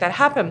maintain and make that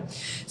happen.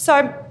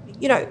 So,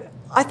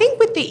 I think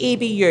with the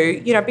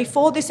EBU,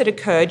 before this had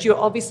occurred, you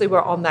obviously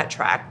were on that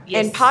track.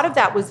 Yes. And part of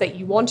that was that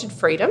you wanted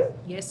freedom.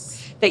 Yes.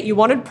 That you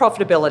wanted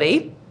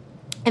profitability,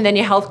 and then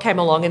your health came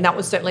along, and that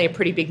was certainly a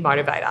pretty big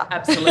motivator.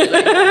 Absolutely.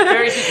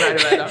 Very big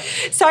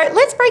motivator. So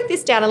let's break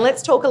this down and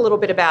let's talk a little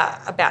bit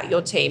about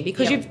your team,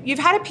 because you've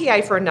had a PA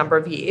for a number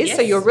of years,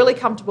 so you're really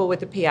comfortable with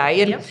the PA.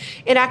 And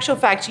in actual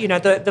fact,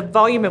 the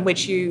volume in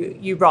which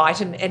you write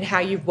and how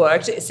you've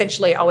worked,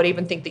 essentially I would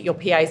even think that your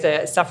PAs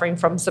are suffering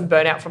from some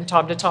burnout from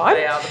time to time.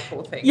 They are, the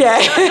poor things. Yeah.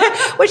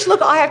 Which,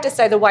 look, I have to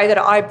say the way that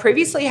I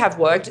previously have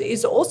worked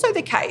is also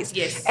the case.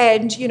 Yes.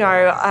 And,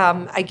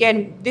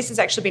 again, this has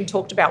actually been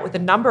talked about with a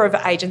number of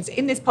agents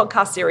in this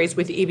podcast series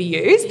with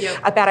EBUs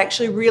about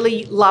actually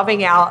really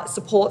loving our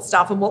support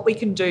staff and what we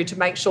can do to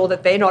make sure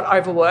that they're not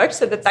overworked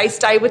so that they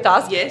stay with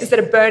us instead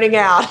of burning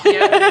out.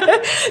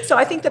 So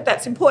I think that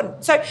that's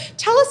important. So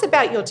tell us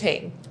about your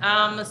team.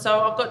 So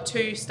I've got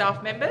 2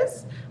 staff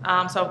members.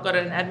 So I've got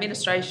an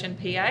administration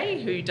PA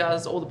who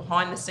does all the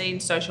behind the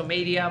scenes, social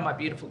media, my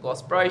beautiful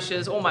gloss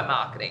brochures, all my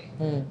marketing.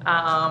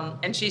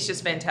 And she's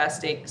just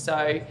fantastic.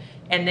 So,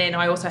 and then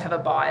I also have a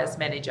buyers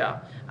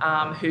manager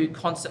who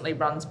constantly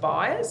runs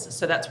buyers.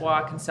 So that's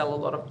why I can sell a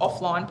lot of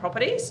offline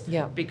properties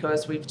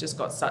because we've just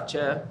got such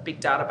a big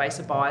database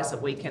of buyers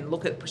that we can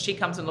look at. She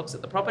comes and looks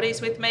at the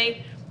properties with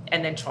me,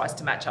 and then tries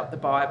to match up the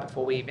buyer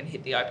before we even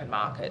hit the open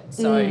market.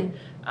 So,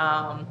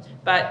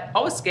 but I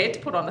was scared to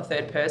put on a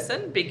third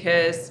person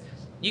because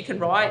you can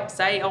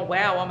say, oh,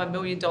 wow, I'm $1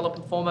 million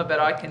performer, but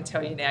I can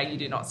tell you now you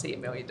do not see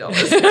 $1 million.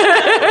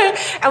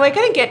 And we're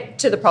going to get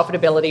to the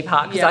profitability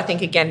part because I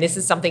think, again, this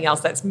is something else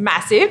that's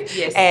massive.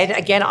 Yes. And,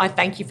 again, I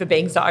thank you for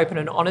being so open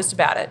and honest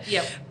about it.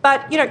 Yep.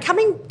 But,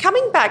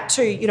 coming back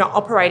to,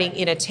 operating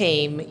in a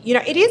team,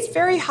 it is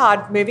very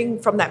hard moving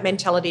from that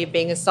mentality of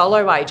being a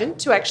solo agent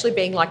to actually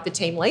being like the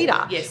team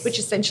leader, yes. which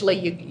essentially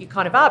you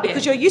kind of are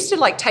because you're used to,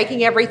 like,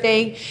 taking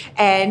everything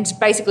and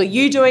basically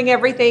you doing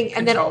everything.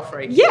 And Control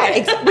freak.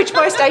 Yeah, which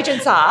most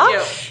agents are.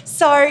 Yep.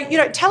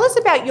 So, tell us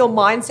about your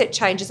mindset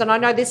changes. And I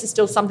know this is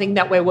still something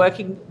that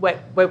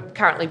we're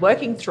currently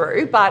working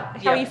through, but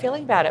how are you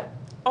feeling about it?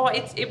 Oh,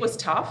 it was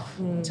tough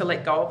to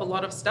let go of a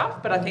lot of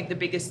stuff. But I think the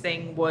biggest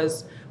thing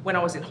was when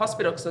I was in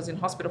hospital, because I was in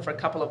hospital for a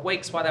couple of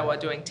weeks while they were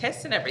doing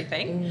tests and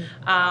everything.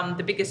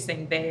 The biggest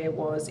thing there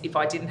was if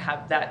I didn't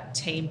have that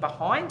team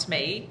behind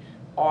me,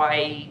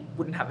 I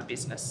wouldn't have a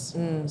business.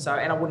 And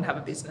I wouldn't have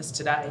a business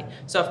today.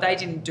 So if they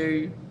didn't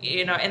do,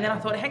 and then I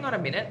thought, hang on a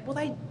minute, well,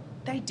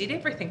 they did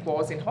everything while I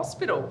was in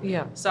hospital.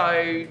 Yeah. So,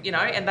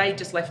 and they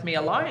just left me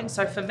alone.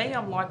 So for me,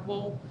 I'm like,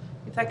 well,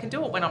 if they can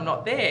do it when I'm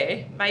not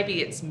there,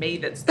 maybe it's me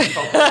that's the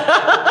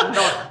problem,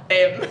 not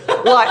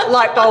them.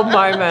 Light bulb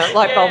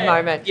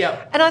moment.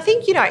 Yeah. And I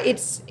think,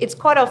 it's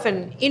quite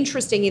often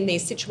interesting in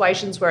these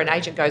situations where an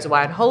agent goes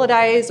away on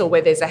holidays or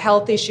where there's a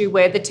health issue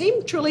where the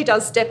team truly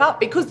does step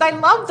up because they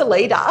love the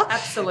leader.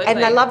 Absolutely. And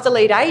they love the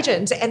lead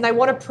agent and they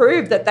want to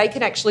prove that they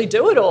can actually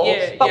do it all.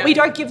 Yeah, but we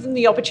don't give them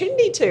the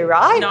opportunity to,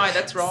 right? No,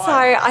 that's right. So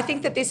I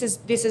think that this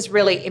is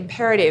really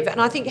imperative.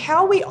 And I think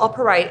how we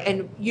operate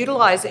and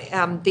utilise the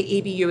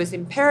EBU is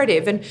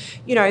imperative. And,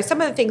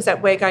 some of the things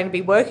that we're going to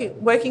be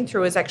working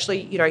through is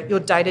actually, your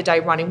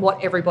day-to-day running,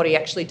 what everybody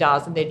actually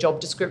does in their job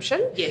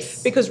description.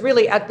 Yes. Because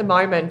really at the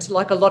moment,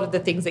 like a lot of the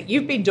things that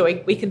you've been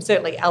doing, we can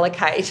certainly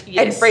allocate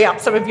and free up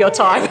some of your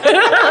time. So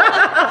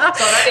I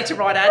don't need to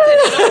write ads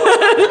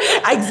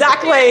anymore.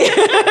 Exactly.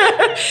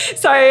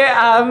 So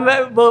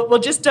we'll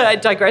just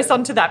digress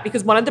onto that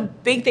because one of the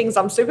big things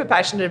I'm super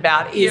passionate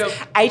about is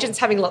agents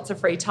having lots of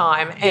free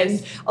time.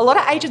 And a lot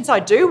of agents I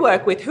do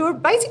work with who are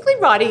basically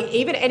writing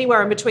even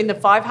anywhere in between the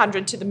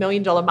 $500 to the $1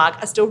 million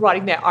mark are still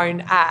writing their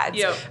own ads.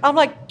 Yep. I'm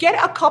like, get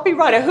a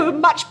copywriter who are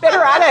much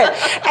better at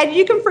it. And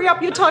you can free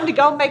up your time to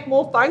go and make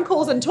more phone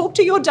calls and talk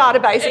to your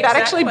database about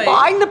actually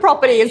buying the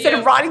property instead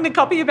of writing the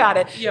copy about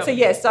it.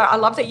 Yep. So I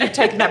love that you've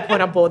taken that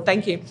point on board.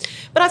 Thank you.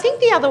 But I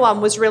think the other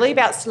one was really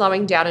about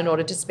slowing down in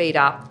order to speed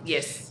up.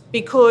 Yes.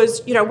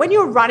 Because, when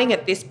you're running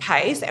at this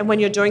pace and when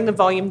you're doing the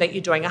volume that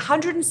you're doing,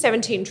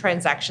 117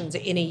 transactions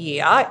in a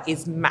year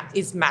is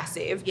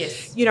massive.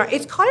 Yes.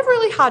 It's kind of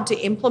really hard to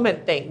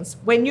implement things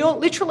when you're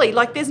literally,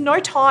 there's no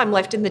time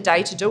left in the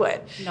day to do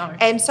it. No.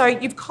 And so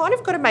you've kind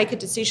of got to make a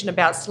decision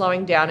about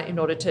slowing down in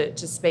order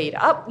to speed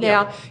up.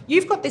 Now,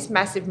 you've got this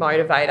massive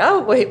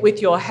motivator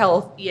with your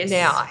health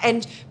now.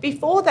 And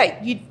before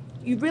that, you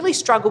really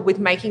struggled with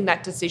making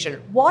that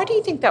decision. Why do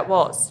you think that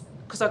was?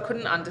 Because I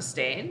couldn't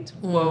understand,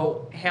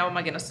 well, how am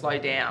I going to slow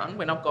down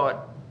when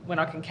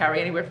I can carry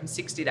anywhere from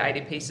 60 to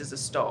 80 pieces of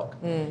stock?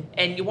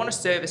 And you want to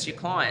service your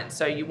clients.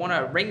 So you want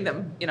to ring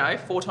them,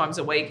 4 times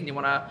a week and you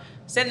want to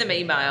send them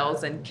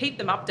emails and keep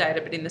them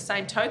updated. But in the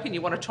same token, you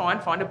want to try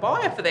and find a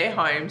buyer for their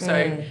home.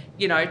 So,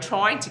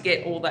 trying to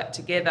get all that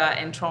together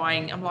and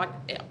I'm like,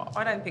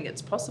 I don't think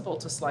it's possible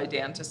to slow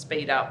down, to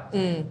speed up.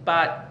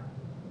 But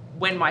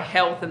when my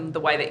health and the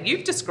way that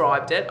you've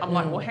described it, I'm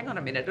like, well, hang on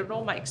a minute, it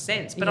all makes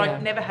sense. But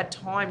I've never had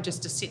time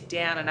just to sit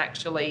down and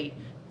actually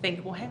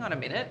think, well, hang on a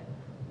minute,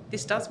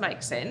 this does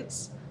make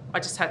sense. I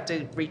just had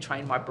to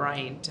retrain my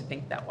brain to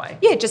think that way.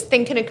 Yeah, just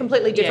think in a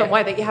completely different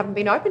way that you haven't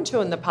been open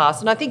to in the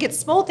past. And I think it's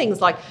small things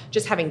like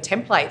just having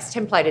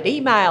templated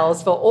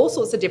emails for all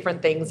sorts of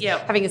different things,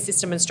 having a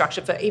system and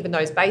structure for even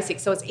those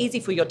basics. So it's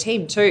easy for your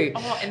team too.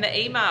 Oh, and the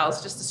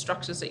emails, just the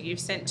structures that you've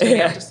sent to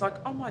me, I'm just like,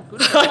 oh my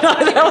goodness,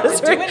 that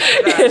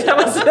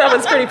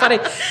was pretty funny.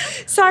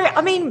 So,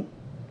 I mean,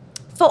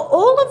 for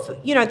all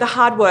of, the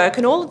hard work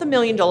and all of the $1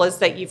 million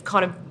that you've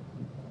kind of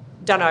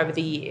done over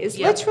the years,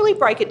 let's really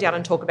break it down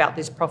and talk about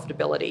this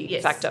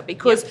profitability factor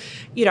because,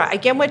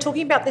 again, we're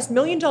talking about this $1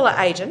 million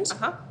agent,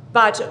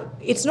 but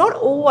it's not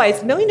always,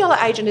 $1 million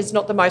agent is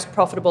not the most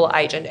profitable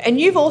agent.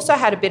 And you've also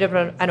had a bit of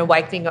an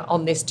awakening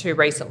on this too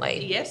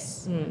recently.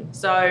 Yes.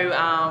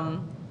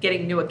 So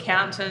getting new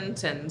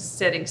accountant and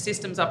setting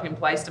systems up in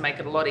place to make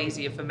it a lot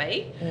easier for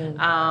me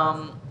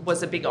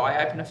was a big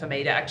eye-opener for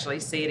me to actually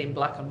see it in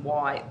black and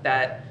white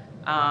that,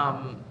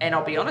 and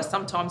I'll be honest,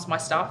 sometimes my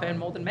staff earn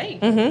more than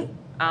me.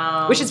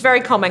 Which is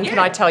very common, can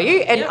I tell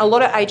you? And Yeah. a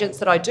lot of agents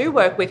that I do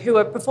work with who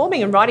are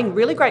performing and writing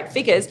really great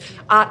figures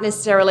aren't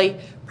necessarily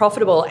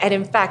profitable. And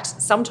in fact,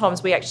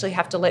 sometimes we actually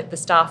have to let the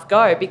staff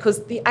go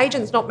because the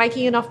agent's not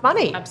making enough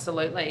money.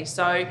 Absolutely.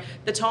 So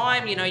the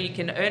time, you know, you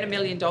can earn $1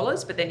 million,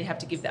 but then you have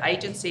to give the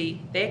agency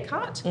their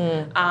cut.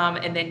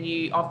 And then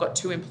I've got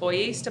 2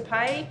 employees to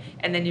pay,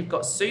 and then you've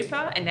got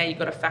super, and now you've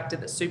got to factor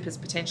that super's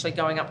potentially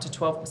going up to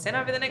 12%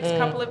 over the next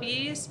couple of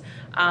years.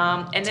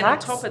 And then on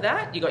top of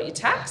that, you got your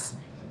tax.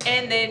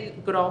 And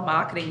then good old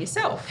marketing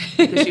yourself,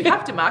 because you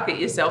have to market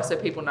yourself so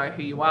people know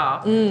who you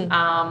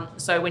are.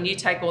 So when you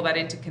take all that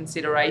into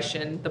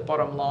consideration, the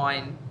bottom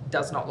line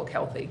does not look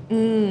healthy.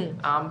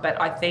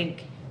 But I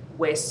think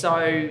we're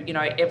so, you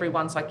know,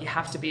 everyone's like, you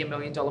have to be $1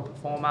 million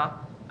performer.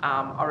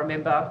 I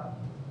remember,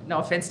 no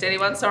offense to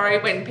anyone, sorry,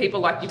 when people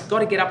like, you've got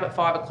to get up at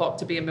 5 o'clock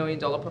to be $1 million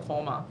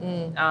performer.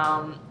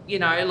 You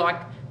know, like,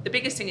 the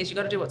biggest thing is you've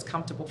got to do what's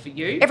comfortable for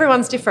you.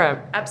 Everyone's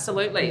different.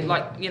 Absolutely.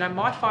 Like, you know,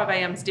 my 5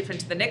 a.m. is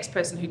different to the next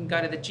person who can go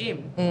to the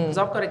gym, because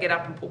I've got to get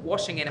up and put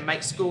washing in and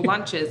make school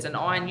lunches and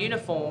iron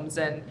uniforms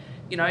and,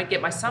 you know,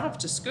 get my son off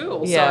to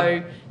school.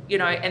 So, you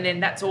know, and then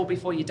that's all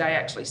before your day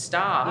actually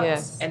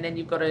starts. And then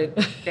you've got to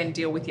then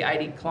deal with your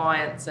 80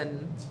 clients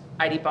and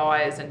 80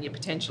 buyers and your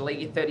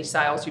 30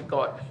 sales you've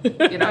got,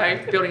 you know,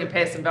 building and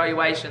pairs and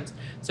valuations.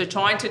 So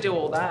trying to do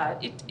all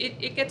that,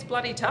 it gets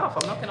bloody tough,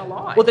 I'm not going to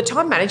lie. Well, the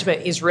time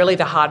management is really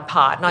the hard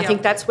part. And I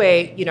think that's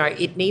where, you know,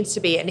 it needs to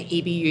be an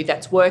EBU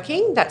that's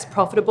working, that's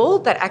profitable,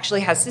 that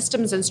actually has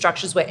systems and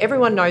structures where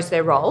everyone knows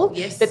their role,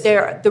 that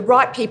they're the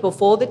right people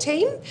for the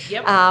team.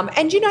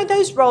 And, you know,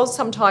 those roles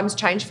sometimes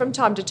change from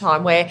time to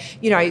time where,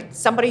 you know,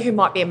 somebody who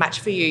might be a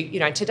match for you, you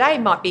know, today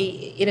might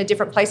be in a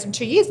different place in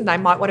 2 years and they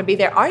might want to be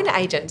their own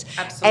agent.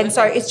 Absolutely. And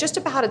so it's just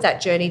a part of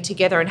that journey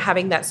together and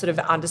having that sort of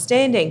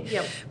understanding.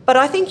 But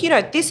I think, you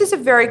know, this is a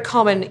very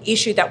common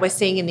issue that we're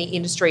seeing in the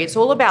industry. It's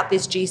all about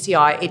this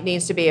GCI. It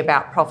needs to be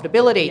about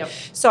profitability.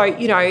 So,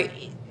 you know,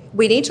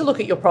 we need to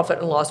look at your profit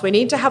and loss. We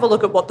need to have a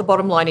look at what the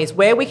bottom line is,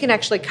 where we can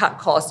actually cut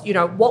costs, you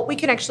know, what we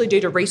can actually do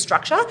to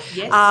restructure.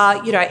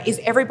 You know, is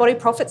everybody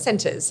profit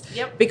centres?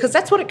 Because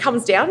that's what it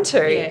comes down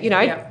to, you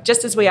know,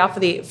 just as we are for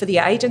the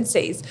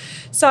agencies.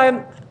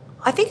 So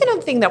I think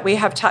another thing that we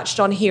have touched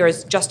on here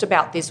is just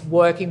about this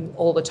working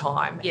all the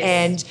time.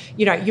 And,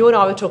 you know, you and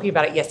I were talking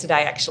about it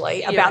yesterday,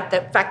 actually, about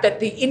the fact that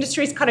the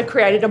industry's kind of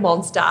created a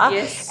monster.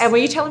 And were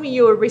you telling me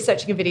you were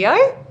researching a video?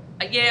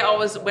 Yeah, I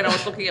was, when I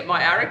was looking at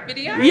my ARIC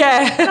video.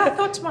 And I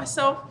thought to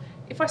myself,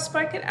 if I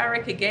spoke at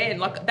ARIC again,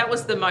 like, that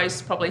was the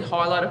most probably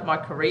highlight of my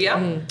career.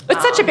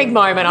 It's such a big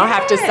moment, I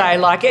have to say,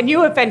 like, and you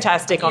were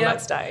fantastic on that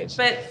stage.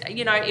 But,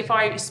 you know, if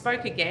I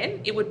spoke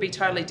again, it would be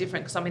totally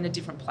different because I'm in a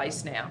different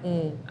place now.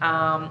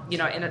 You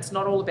know, and it's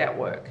not all about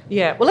work.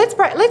 Well,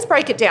 let's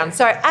break it down.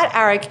 So at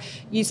ARIC,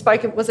 you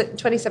spoke, was it in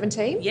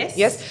 2017?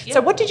 Yes.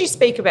 So what did you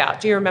speak about?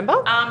 Do you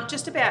remember?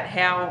 Just about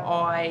how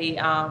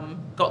I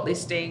got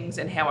listings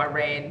and how I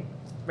ran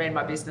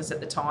my business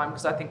at the time,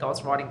 because I think I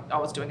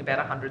was doing about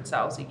 100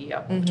 sales a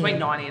year, between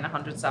 90 and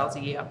 100 sales a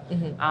year.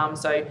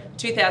 So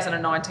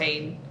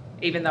 2019,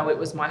 even though it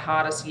was my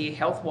hardest year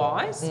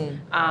health-wise,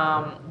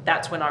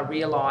 that's when I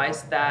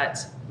realised that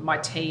my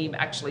team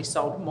actually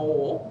sold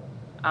more.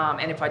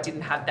 And if I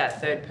didn't have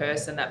that third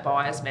person, that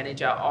buyer's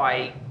manager,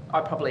 I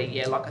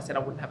probably, like I said, I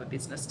wouldn't have a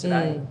business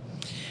today.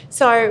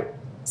 So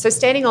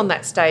standing on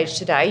that stage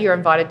today, you're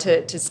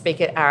invited to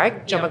speak at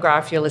ARIC. John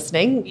McGrath, if you're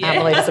listening,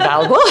 Melita's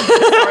available.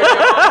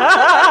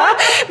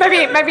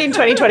 maybe in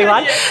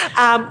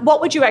 2021. What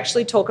would you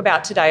actually talk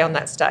about today on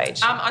that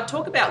stage? I'd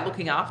talk about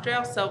looking after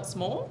ourselves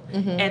more,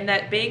 and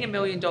that being $1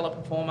 million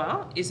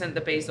performer isn't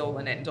the be's all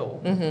and end all.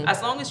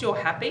 As long as you're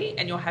happy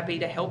and you're happy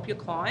to help your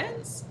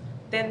clients,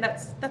 then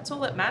that's all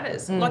that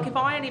matters. Like, if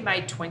I only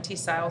made 20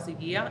 sales a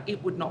year,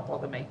 it would not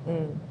bother me.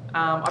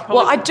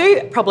 I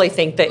do probably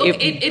think that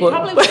it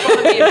probably would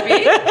bother me a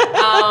bit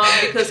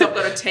because I've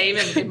got a team,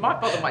 and it might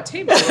bother my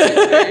team a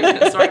little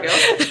bit too. Sorry,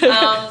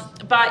 girls.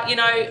 But, you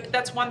know,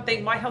 that's one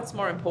thing. My health's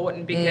more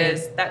important,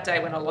 because that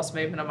day when I lost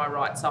movement on my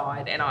right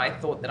side and I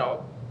thought that I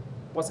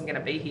wasn't going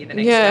to be here the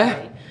next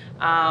day,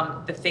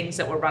 the things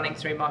that were running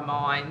through my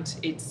mind,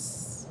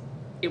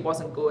 it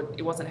wasn't good.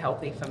 It wasn't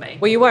healthy for me.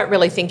 Well, you weren't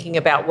really thinking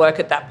about work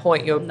at that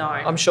point.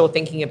 I'm sure,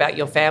 thinking about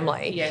your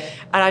family.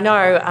 And I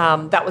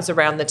know that was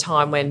around the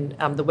time when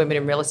the Women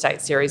in Real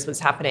Estate series was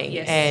happening,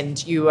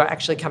 and you were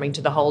actually coming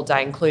to the whole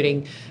day,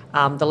 including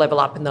the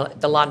level up and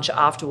the lunch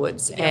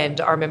afterwards.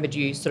 And I remembered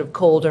you sort of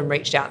called and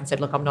reached out and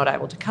said, look, I'm not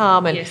able to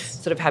come, and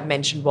sort of had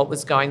mentioned what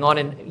was going on.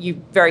 And you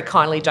very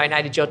kindly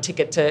donated your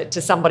ticket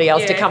to somebody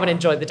else to come and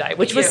enjoy the day,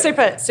 which was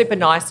super, super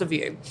nice of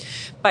you.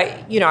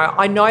 But, you know,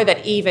 I know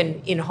that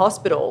even in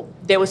hospital,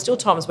 there were still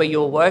times where you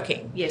were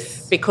working.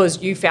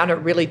 Because you found it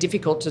really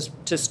difficult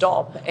to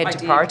stop and to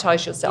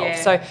prioritise yourself.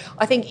 So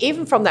I think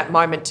even from that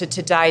moment to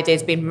today,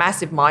 there's been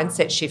massive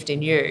mindset shift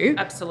in you.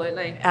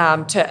 Absolutely.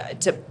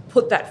 To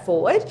put that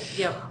forward.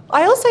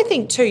 I also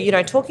think too, you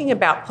know, talking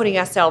about putting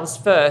ourselves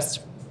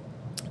first,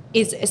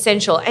 is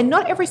essential, and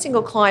not every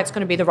single client's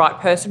going to be the right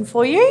person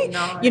for you. No.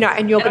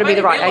 And you're going to be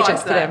the right agent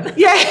for them.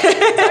 Yeah,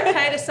 it's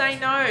okay to say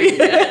no.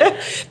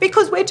 Yeah.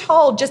 Because we're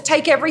told just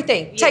take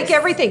everything, Yes. take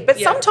everything. But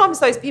Yeah. sometimes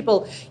those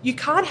people, you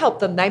can't help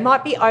them. They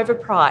might be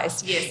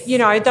overpriced.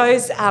 Yes.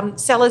 Those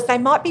sellers, they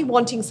might be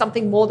wanting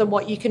something more than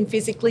what you can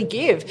physically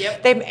give.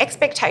 Yep. Their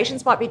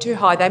expectations might be too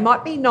high. They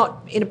might be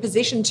not in a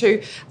position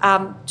to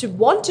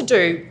want to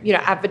do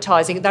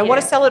advertising. They want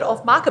to sell it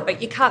off market,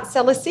 but you can't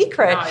sell a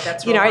secret. No,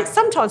 that's right.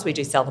 Sometimes we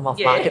do sell them off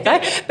market though.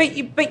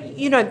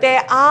 But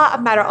there are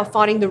a matter of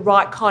finding the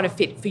right kind of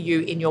fit for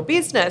you in your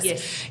business.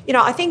 Yes.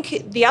 I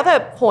think the other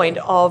point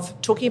of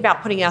talking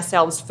about putting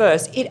ourselves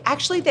first, it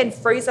actually then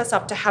frees us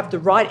up to have the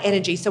right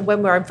energy. So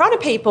when we're in front of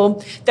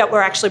people, that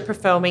we're actually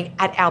performing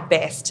at our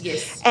best.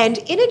 Yes. And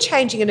in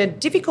a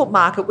difficult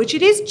market, which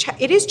it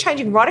is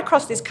changing right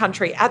across this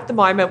country at the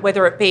moment,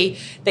 whether it be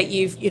that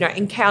you've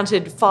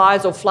encountered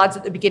fires or floods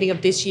at the beginning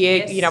of this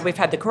year. Yes. We've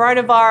had the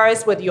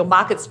coronavirus, whether your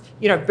market's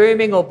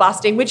booming or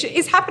busting, which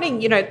is happening.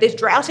 There's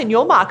drought in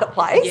your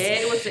marketplace.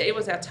 Yeah, it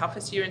was our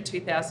toughest year in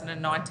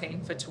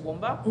 2019 for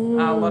Toowoomba.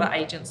 A lot of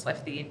agents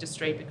left the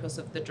industry because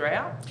of the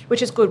drought.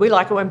 Which is good. We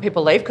like it when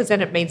people leave because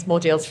then it means more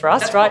deals for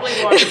us, That's right?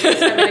 probably why we do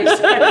so many.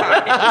 Just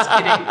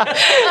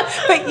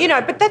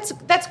kidding. But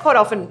that's quite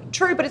often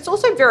true. But it's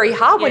also very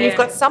hard when Yeah. you've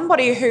got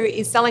somebody who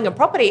is selling a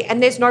property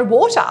and there's no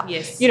water.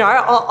 Yes.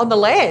 On the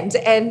land,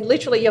 and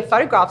literally you're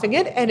photographing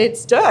it and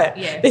it's dirt.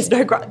 Yeah. There's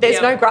no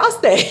no grass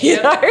there.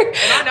 And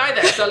I know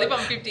that. So I live on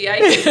 50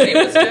 acres and it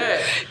was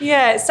dirt.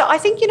 Yeah, so I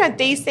think,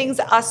 these things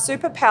are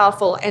super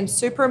powerful and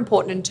super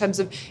important in terms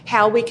of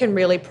how we can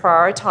really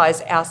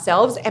prioritise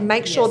ourselves and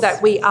make sure Yes.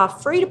 that we are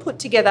free to put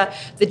together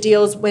the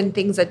deals when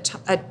things are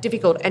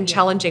difficult and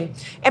challenging.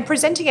 And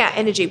presenting our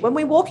energy. When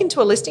we walk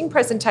into a listing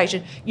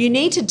presentation, you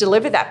need to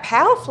deliver that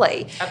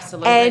powerfully.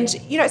 Absolutely. And,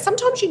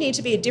 sometimes you need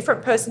to be a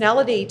different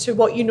personality to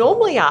what you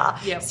normally are.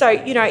 Yep. So,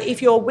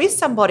 if you're with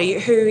somebody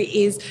who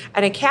is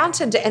an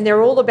accountant and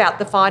they're all about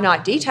the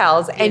finite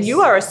details and Yes.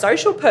 you are a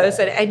social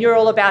person and you're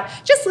all about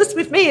just list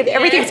with me and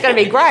everything's going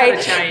to be You've great.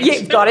 gotta change.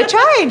 You've got to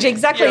change,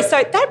 exactly. Yep.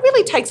 So that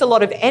really takes a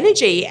lot of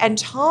energy and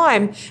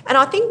time. And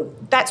I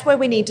think that's where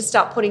we need to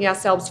start putting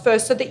ourselves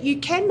first so that you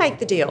can make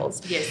the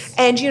deals. Yes.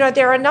 And,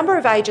 there are a number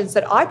of agents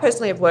that I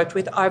personally have worked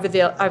with over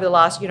the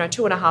last,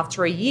 2.5,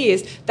 3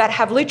 years that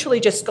have literally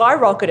just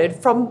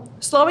skyrocketed from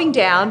slowing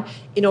down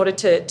in order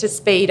to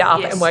speed up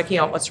Yes. and working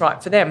out what's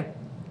right for them.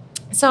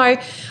 So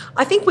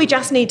I think we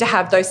just need to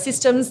have those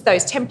systems,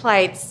 those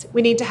templates.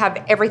 We need to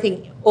have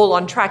everything all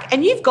on track.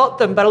 And you've got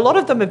them, but a lot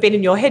of them have been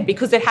in your head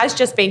because it has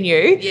just been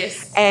you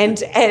Yes.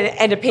 and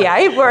a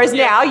PA, whereas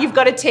now you've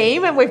got a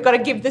team and we've got to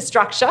give the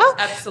structure.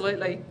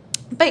 Absolutely.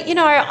 But,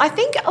 I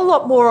think a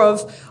lot more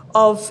of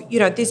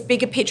this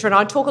bigger picture, and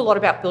I talk a lot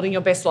about building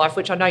your best life,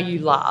 which I know you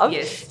love.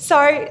 Yes.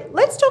 So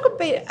let's talk a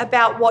bit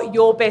about what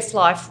your best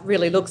life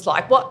really looks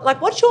like.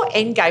 What's your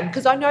end game?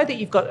 Because I know that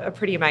you've got a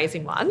pretty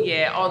amazing one.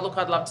 Yeah. Oh, look,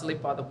 I'd love to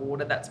live by the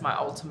water. That's my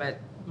ultimate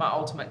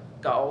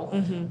goal.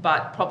 Mm-hmm.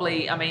 But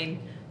probably,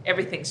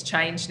 everything's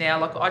changed now.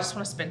 Like, I just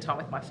want to spend time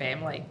with my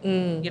family.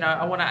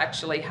 I want to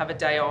actually have a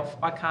day off.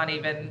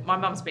 My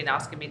mum's been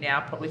asking me now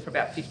probably for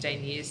about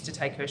 15 years to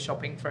take her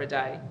shopping for a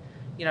day.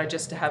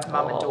 Just to have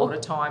mum and daughter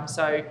time.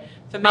 So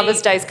for me,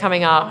 Mother's Day's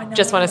coming up. I know,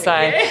 Just want to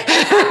say.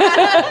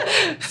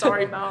 yeah.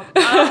 Sorry, mum.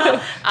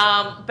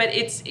 But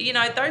it's,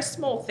 those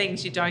small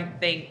things you don't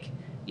think,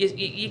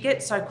 you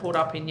get so caught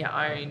up in your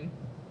own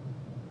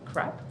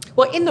crap.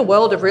 Well, in the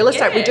world of real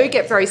estate, we Yeah. do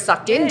get very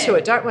sucked into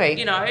it, don't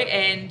we?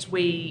 And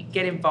we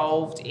get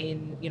involved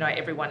in,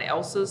 everyone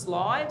else's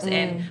lives.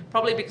 And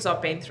probably because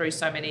I've been through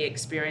so many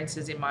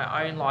experiences in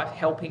my own life,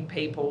 helping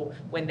people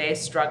when they're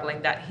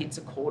struggling, that hits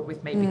a chord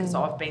with me because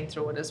I've been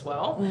through it as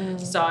well.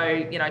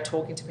 So,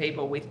 talking to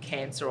people with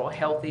cancer or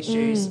health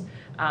issues,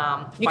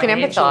 You can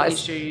financial empathise.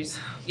 issues,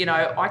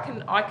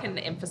 I can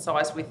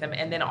emphasise with them,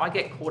 and then I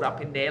get caught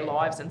up in their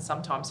lives and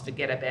sometimes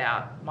forget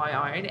about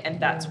my own, and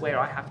that's where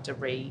I have to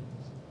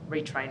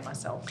retrain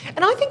myself.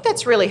 And I think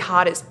that's really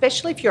hard,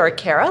 especially if you're a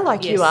carer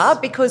like you Yes. are,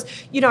 because,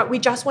 we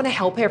just want to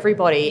help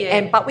everybody.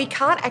 Yeah. But we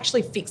can't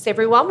actually fix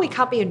everyone. We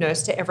can't be a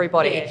nurse to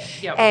everybody. Yeah.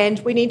 Yep. And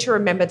we need to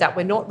remember that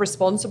we're not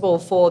responsible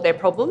for their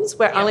problems.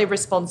 We're only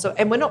responsible,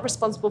 and we're not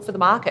responsible for the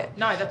market.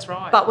 No, that's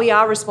right. But we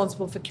are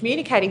responsible for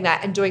communicating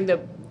that and doing the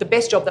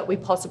best job that we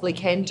possibly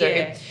can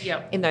do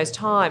in those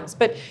times.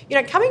 But,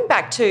 coming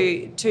back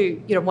to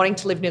wanting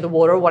to live near the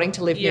water or wanting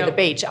to live near the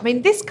beach,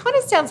 this kind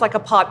of sounds like a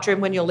pipe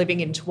dream when you're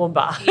living in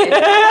Toowoomba. Yeah.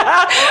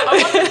 I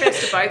want the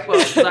best of both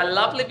worlds because I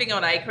love living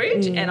on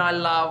acreage and I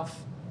love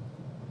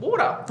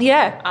water.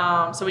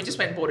 Yeah. So we just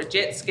went and bought a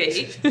jet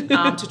ski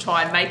to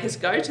try and make us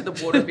go to the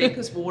water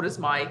because water's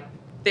my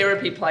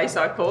therapy place,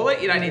 I call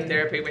it. You don't need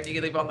therapy when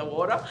you live on the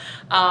water.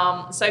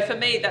 So for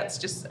me, that's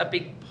just a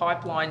big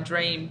pipeline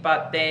dream.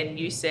 But then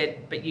you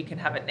said, but you can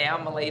have it now,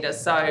 Melita.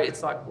 So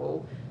it's like,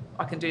 well,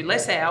 I can do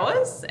less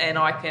hours and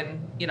I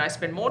can,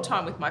 spend more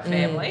time with my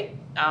family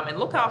and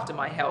look after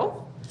my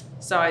health.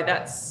 So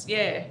that's,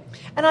 yeah.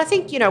 And I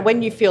think,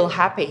 when you feel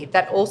happy,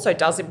 that also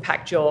does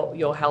impact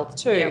your health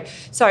too. Yep.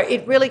 So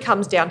it really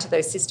comes down to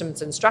those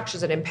systems and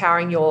structures and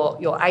empowering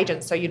your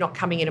agents, so you're not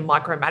coming in and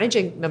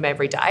micromanaging them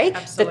every day.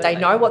 Absolutely. That they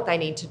know what they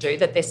need to do,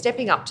 that they're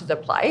stepping up to the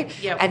plate,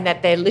 Yep. and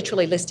that they're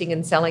literally listing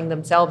and selling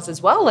themselves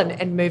as well,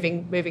 and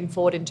moving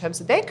forward in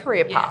terms of their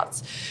career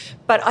paths.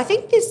 But I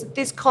think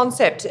this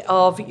concept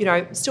of,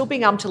 still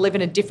being able to live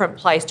in a different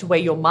place to where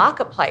your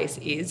marketplace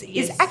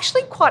is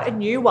actually quite a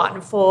new one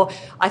for,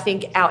 I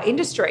think, our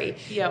industry.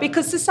 Yep.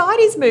 Because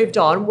society's moved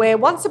on, where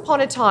once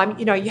upon a time,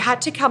 you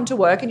had to come to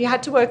work and you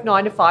had to work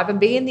 9 to 5 and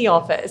be in the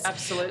office.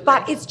 Absolutely.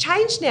 But it's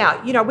changed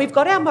now. We've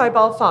got our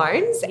mobile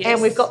phones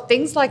and we've got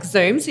things like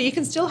Zoom, so you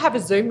can still have a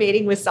Zoom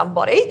meeting with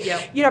somebody.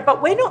 Yep.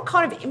 But we're not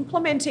kind of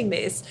implementing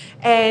this.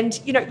 And,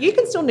 you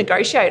can still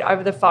negotiate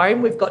over the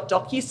phone. We've got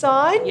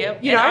DocuSign.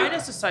 Yep. And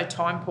owners are so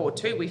time poor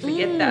too. We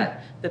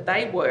forget that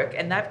they work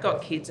and they've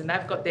got kids and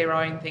they've got their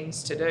own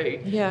things to do.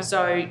 Yeah.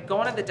 So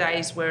gone are the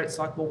days where it's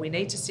like, well, we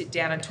need to sit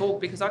down and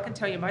talk, because I can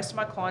tell you most of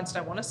my clients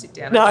don't want to sit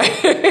down and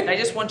talk. They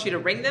just want you to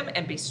ring them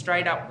and be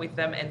straight up with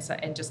them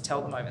and just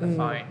tell them over the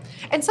phone.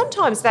 And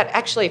sometimes that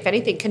actually, if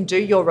anything, can do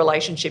your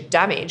relationship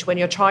damage when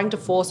you're trying to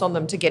force on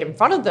them to get in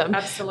front of them.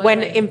 Absolutely.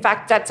 When in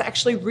fact that's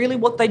actually really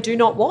what they do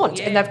not want,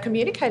 and they've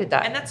communicated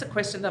that. And that's a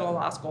question that I'll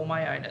ask all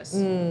my owners.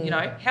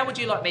 How would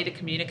you like me to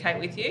communicate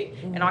with you?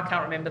 And I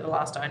can't remember the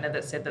last owner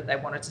that said that they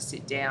wanted to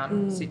sit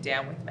down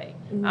with me.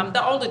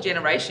 The older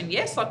generation,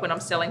 yes, like when I'm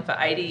selling for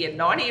 80 and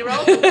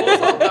 90-year-olds, of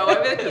course I'll go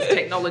over, because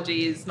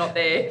technology is not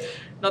their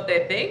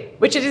thing.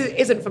 Which it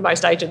isn't for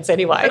most agents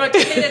anyway. But I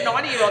did need a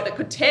 90-year-old that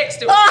could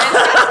text. It was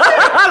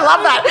fantastic. I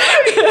love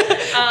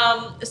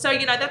that. So,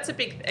 that's a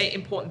big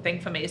important thing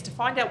for me, is to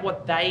find out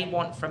what they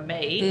want from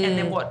me, and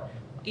then what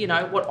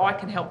I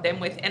can help them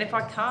with. And if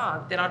I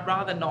can't, then I'd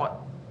rather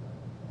not.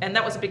 And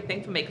that was a big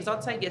thing for me, because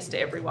I'd say yes to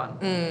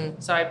everyone.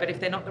 So, but if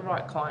they're not the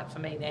right client for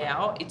me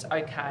now, it's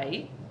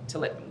okay to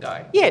let them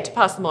go. Yeah, to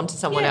pass them on to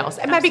someone else,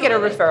 and absolutely.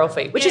 maybe get a referral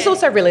fee, which is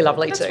also really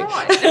lovely That's too.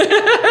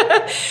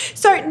 Right.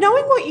 So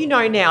knowing what you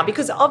know now,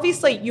 because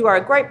obviously you are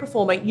a great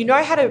performer, you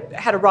know how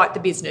to write the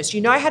business,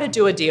 you know how to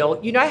do a deal,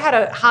 you know how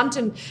to hunt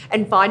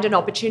and find an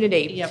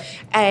opportunity,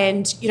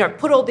 and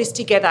put all this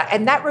together,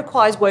 and that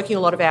requires working a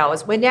lot of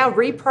hours. We're now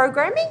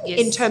reprogramming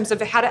in terms of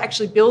how to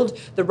actually build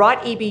the right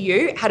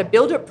EBU, how to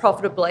build it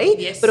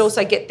profitably, but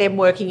also get them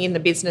working in the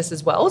business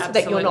as well, so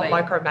that you're not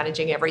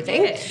micromanaging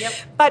everything.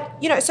 But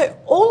so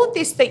all of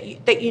this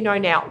that you know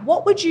now,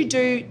 what would you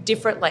do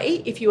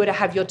differently if you were to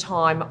have your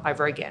time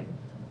over again?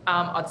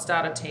 I'd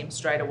start a team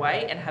straight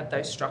away and have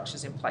those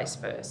structures in place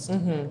first,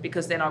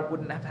 because then I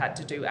wouldn't have had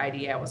to do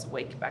 80 hours a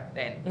week back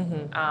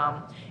then.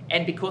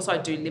 And because I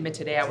do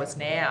limited hours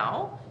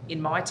now in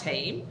my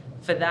team,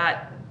 for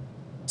that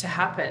to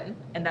happen,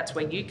 and that's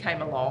where you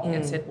came along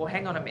and said, well,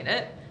 hang on a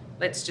minute,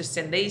 let's just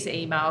send these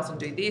emails and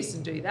do this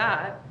and do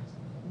that.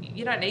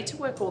 You don't need to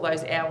work all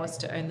those hours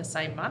to earn the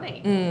same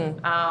money.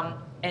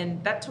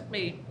 And that took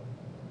me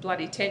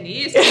bloody 10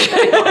 years to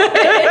get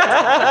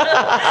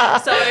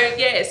on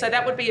so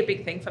that would be a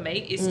big thing for me,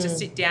 is to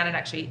sit down and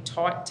actually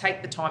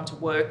take the time to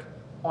work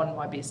on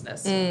my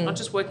business, not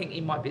just working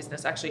in my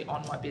business, actually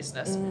on my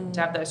business, to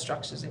have those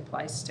structures in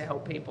place to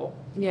help people.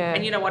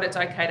 And you know what, it's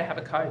okay to have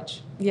a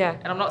coach.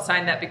 And I'm not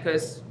saying that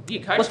because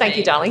you coach me. Well, thank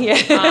you, darling.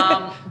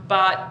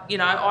 But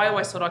I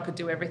always thought I could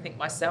do everything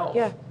myself.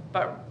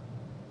 But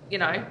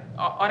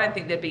I don't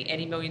think there'd be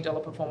any $1 million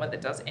performer that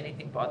does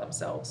anything by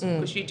themselves,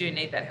 because you do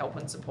need that help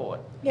and support.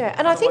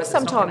 And I think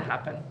sometimes,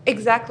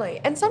 exactly,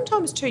 and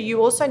sometimes too,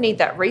 you also need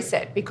that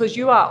reset, because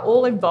you are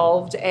all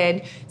involved,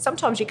 and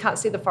sometimes you can't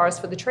see the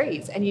forest for the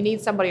trees, and you need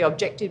somebody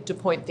objective to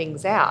point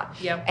things out,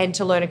 and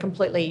to learn a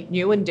completely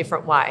new and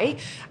different way.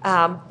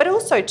 But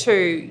also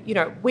too,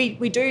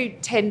 we do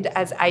tend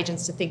as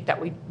agents to think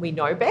that we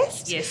know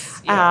best.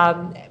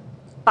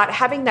 But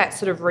having that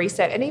sort of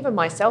reset, and even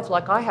myself,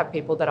 like I have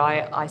people that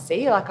I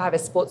see, like I have a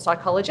sports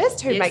psychologist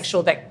who makes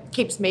sure that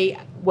keeps me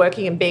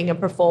working and being a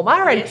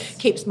performer and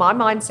keeps my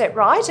mindset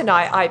right. And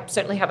I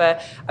certainly have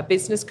a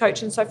business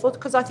coach and so forth,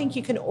 because I think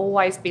you can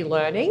always be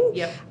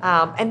learning.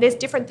 And there's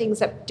different things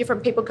that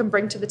different people can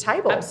bring to the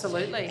table.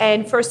 Absolutely.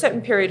 And for a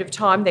certain period of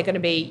time, they're going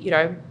to be,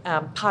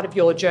 part of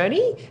your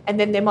journey. And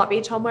then there might be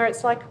a time where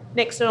it's like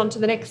next and on to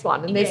the next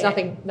one. And there's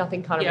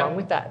nothing kind of wrong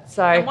with that.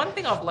 So, and one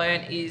thing I've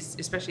learned is,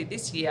 especially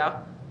this year,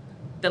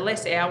 the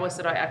less hours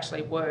that I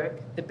actually work,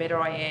 the better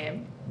I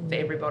am for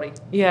everybody.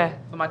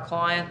 For my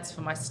clients, for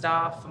my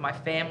staff, for my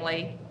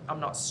family. I'm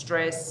not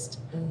stressed.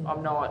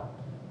 I'm not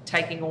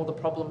taking all the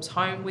problems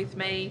home with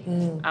me.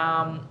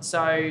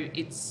 So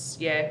it's,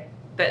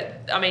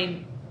 but I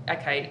mean,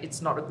 okay,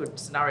 it's not a good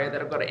scenario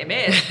that I've got an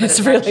MS, but It's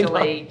it's really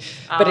actually,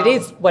 but it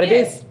is what it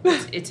is.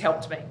 It's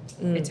helped me.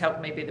 It's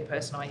helped me be the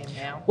person I am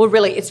now. Well,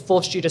 really, it's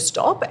forced you to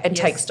stop and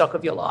Yes. take stock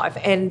of your life.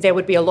 And there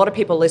would be a lot of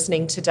people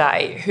listening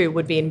today who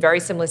would be in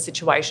very similar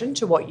situation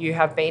to what you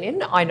have been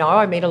in. I know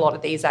I meet a lot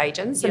of these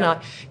agents, and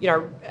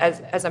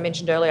as I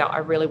mentioned earlier, I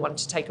really wanted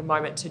to take a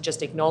moment to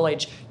just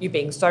acknowledge you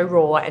being so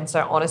raw and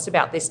so honest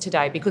about this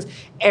today, because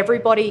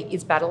everybody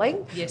is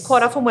battling. Yes.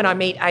 Quite often when I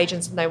meet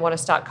agents and they want to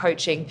start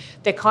coaching,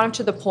 they're kind of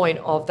to the point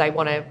of they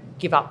want to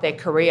give up their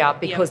career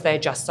because they're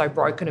just so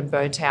broken and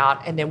burnt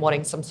out, and they're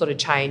wanting some sort of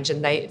change,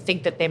 and they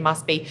think that there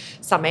must be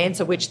some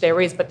answer, which there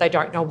is, but they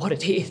don't know what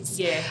it is.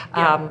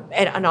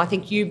 And I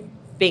think you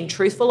being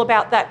truthful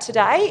about that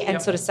today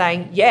and sort of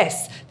saying,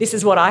 yes, this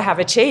is what I have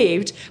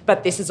achieved,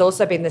 but this has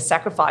also been the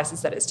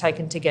sacrifices that it's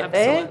taken to get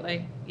there.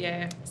 Absolutely,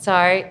 yeah.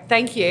 So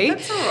thank you.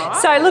 That's all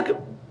right. So look,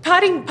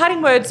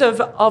 parting words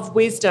of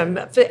wisdom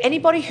for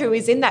anybody who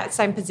is in that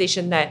same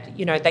position that,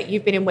 that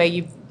you've been in, where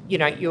you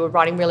were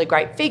writing really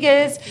great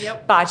figures,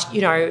 but,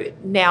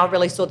 now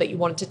really saw that you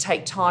wanted to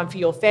take time for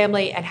your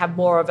family and have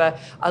more of a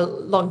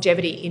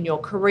longevity in your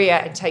career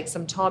and take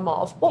some time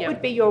off. What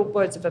would be your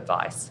words of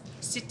advice?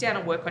 Sit down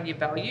and work on your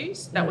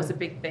values. That was a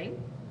big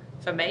thing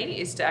for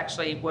me, is to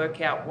actually work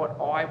out what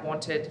I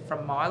wanted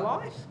from my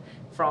life.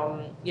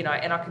 And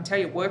I can tell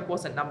you, work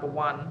wasn't number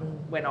one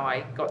when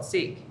I got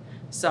sick.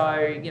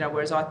 So,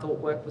 whereas I thought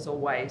work was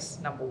always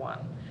number one.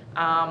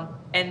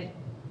 And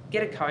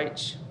get a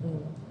coach.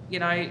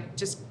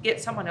 Just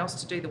get someone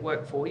else to do the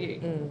work for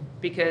you,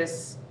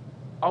 because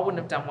I wouldn't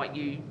have done what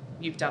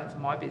you've done for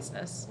my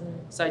business.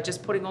 So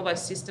just putting all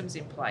those systems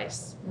in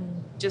place,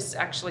 just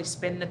actually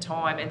spend the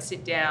time and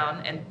sit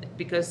down, and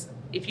because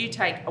if you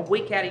take a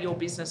week out of your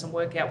business and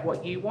work out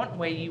what you want,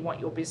 where you want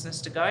your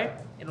business to go,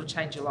 it'll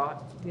change your life.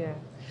 Yeah.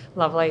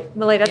 Lovely.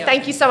 Melita,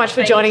 thank you so much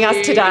for joining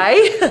us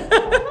today.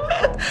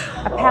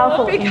 A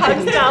powerful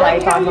interview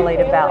today by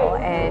Melita Bell,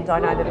 and I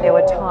know that there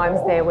were times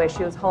there where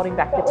she was holding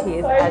back the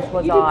tears, as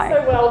was I.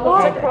 And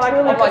a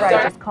truly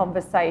courageous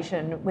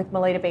conversation with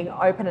Melita being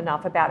open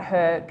enough about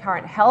her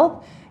current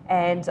health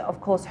and, of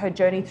course, her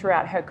journey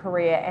throughout her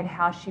career and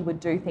how she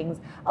would do things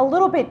a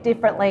little bit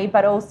differently,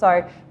 but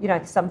also,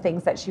 some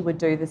things that she would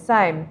do the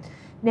same.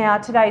 Now,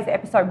 today's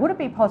episode wouldn't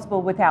be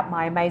possible without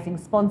my amazing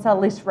sponsor,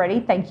 List Ready.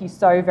 Thank you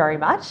so very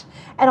much.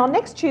 And on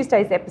next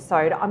Tuesday's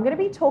episode, I'm going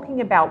to be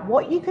talking about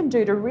what you can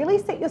do to really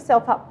set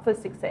yourself up for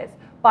success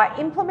by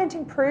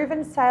implementing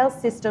proven sales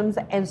systems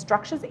and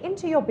structures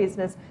into your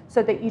business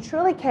so that you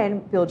truly can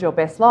build your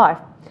best life.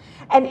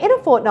 And in a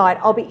fortnight,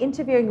 I'll be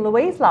interviewing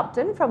Louise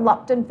Lupton from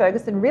Lupton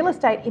Ferguson Real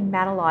Estate in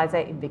Mount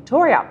Eliza in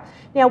Victoria.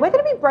 Now, we're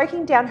going to be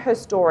breaking down her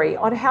story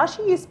on how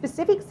she used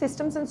specific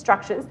systems and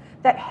structures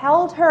that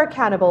held her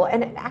accountable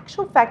and, in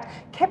actual fact,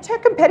 kept her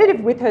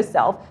competitive with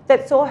herself,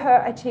 that saw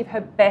her achieve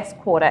her best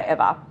quarter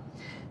ever.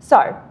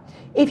 So,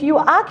 if you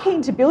are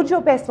keen to build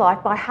your best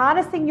life by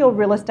harnessing your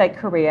real estate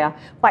career,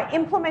 by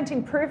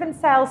implementing proven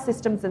sales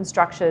systems and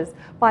structures,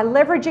 by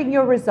leveraging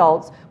your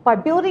results, by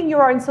building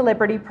your own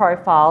celebrity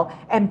profile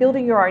and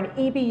building your own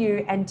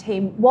EBU and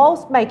team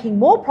whilst making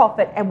more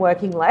profit and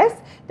working less,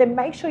 then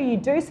make sure you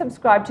do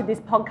subscribe to this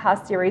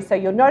podcast series so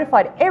you're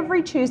notified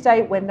every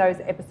Tuesday when those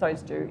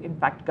episodes do in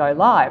fact go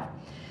live.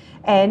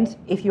 And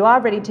if you are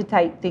ready to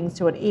take things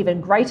to an even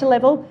greater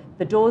level,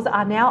 the doors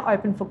are now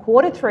open for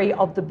quarter 3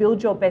 of the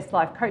Build Your Best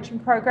Life coaching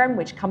program,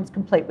 which comes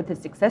complete with a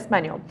success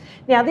manual.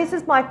 Now, this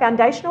is my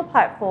foundational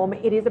platform.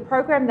 It is a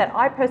program that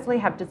I personally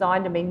have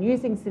designed and been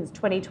using since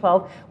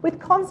 2012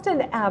 with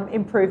constant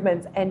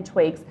improvements and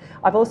tweaks.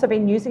 I've also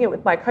been using it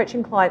with my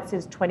coaching clients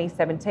since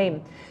 2017.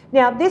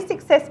 Now, this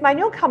success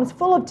manual comes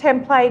full of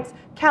templates,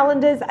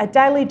 calendars,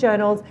 daily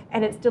journals,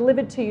 and it's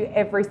delivered to you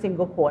every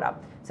single quarter.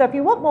 So if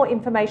you want more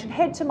information,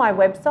 head to my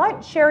website,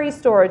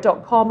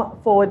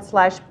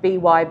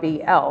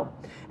 sherrystorer.com/BYBL.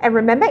 And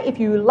remember, if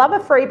you love a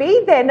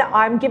freebie, then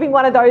I'm giving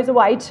one of those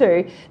away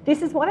too.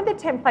 This is one of the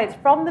templates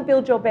from the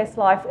Build Your Best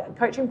Life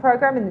coaching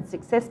program and the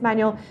success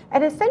manual.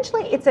 And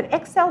essentially, it's an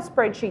Excel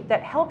spreadsheet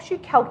that helps you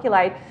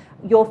calculate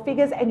your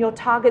figures and your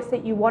targets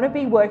that you want to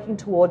be working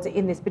towards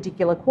in this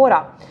particular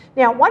quarter.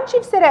 Now, once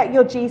you've set out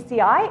your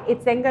GCI,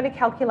 it's then going to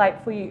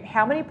calculate for you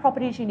how many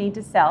properties you need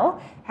to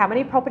sell, how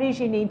many properties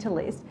you need to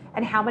list,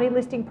 and how many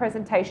listing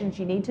presentations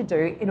you need to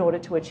do in order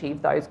to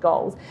achieve those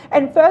goals.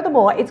 And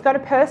furthermore, it's going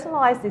to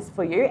personalize this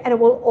for you, and it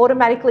will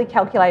automatically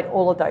calculate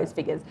all of those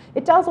figures.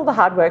 It does all the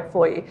hard work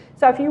for you.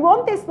 So if you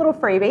want this little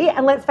freebie,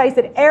 and let's face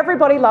it,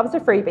 everybody loves a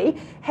freebie,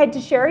 head to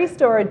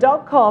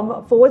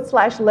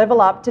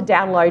sherrystorer.com/level-up to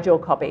download your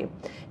copy.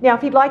 Now,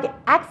 if you'd like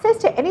access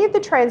to any of the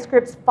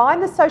transcripts,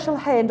 find the social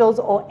handles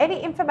or any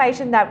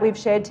information that we've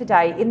shared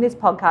today in this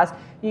podcast,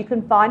 you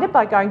can find it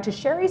by going to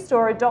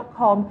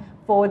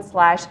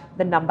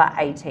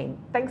sherrystorer.com/18.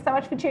 Thanks so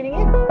much for tuning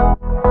in.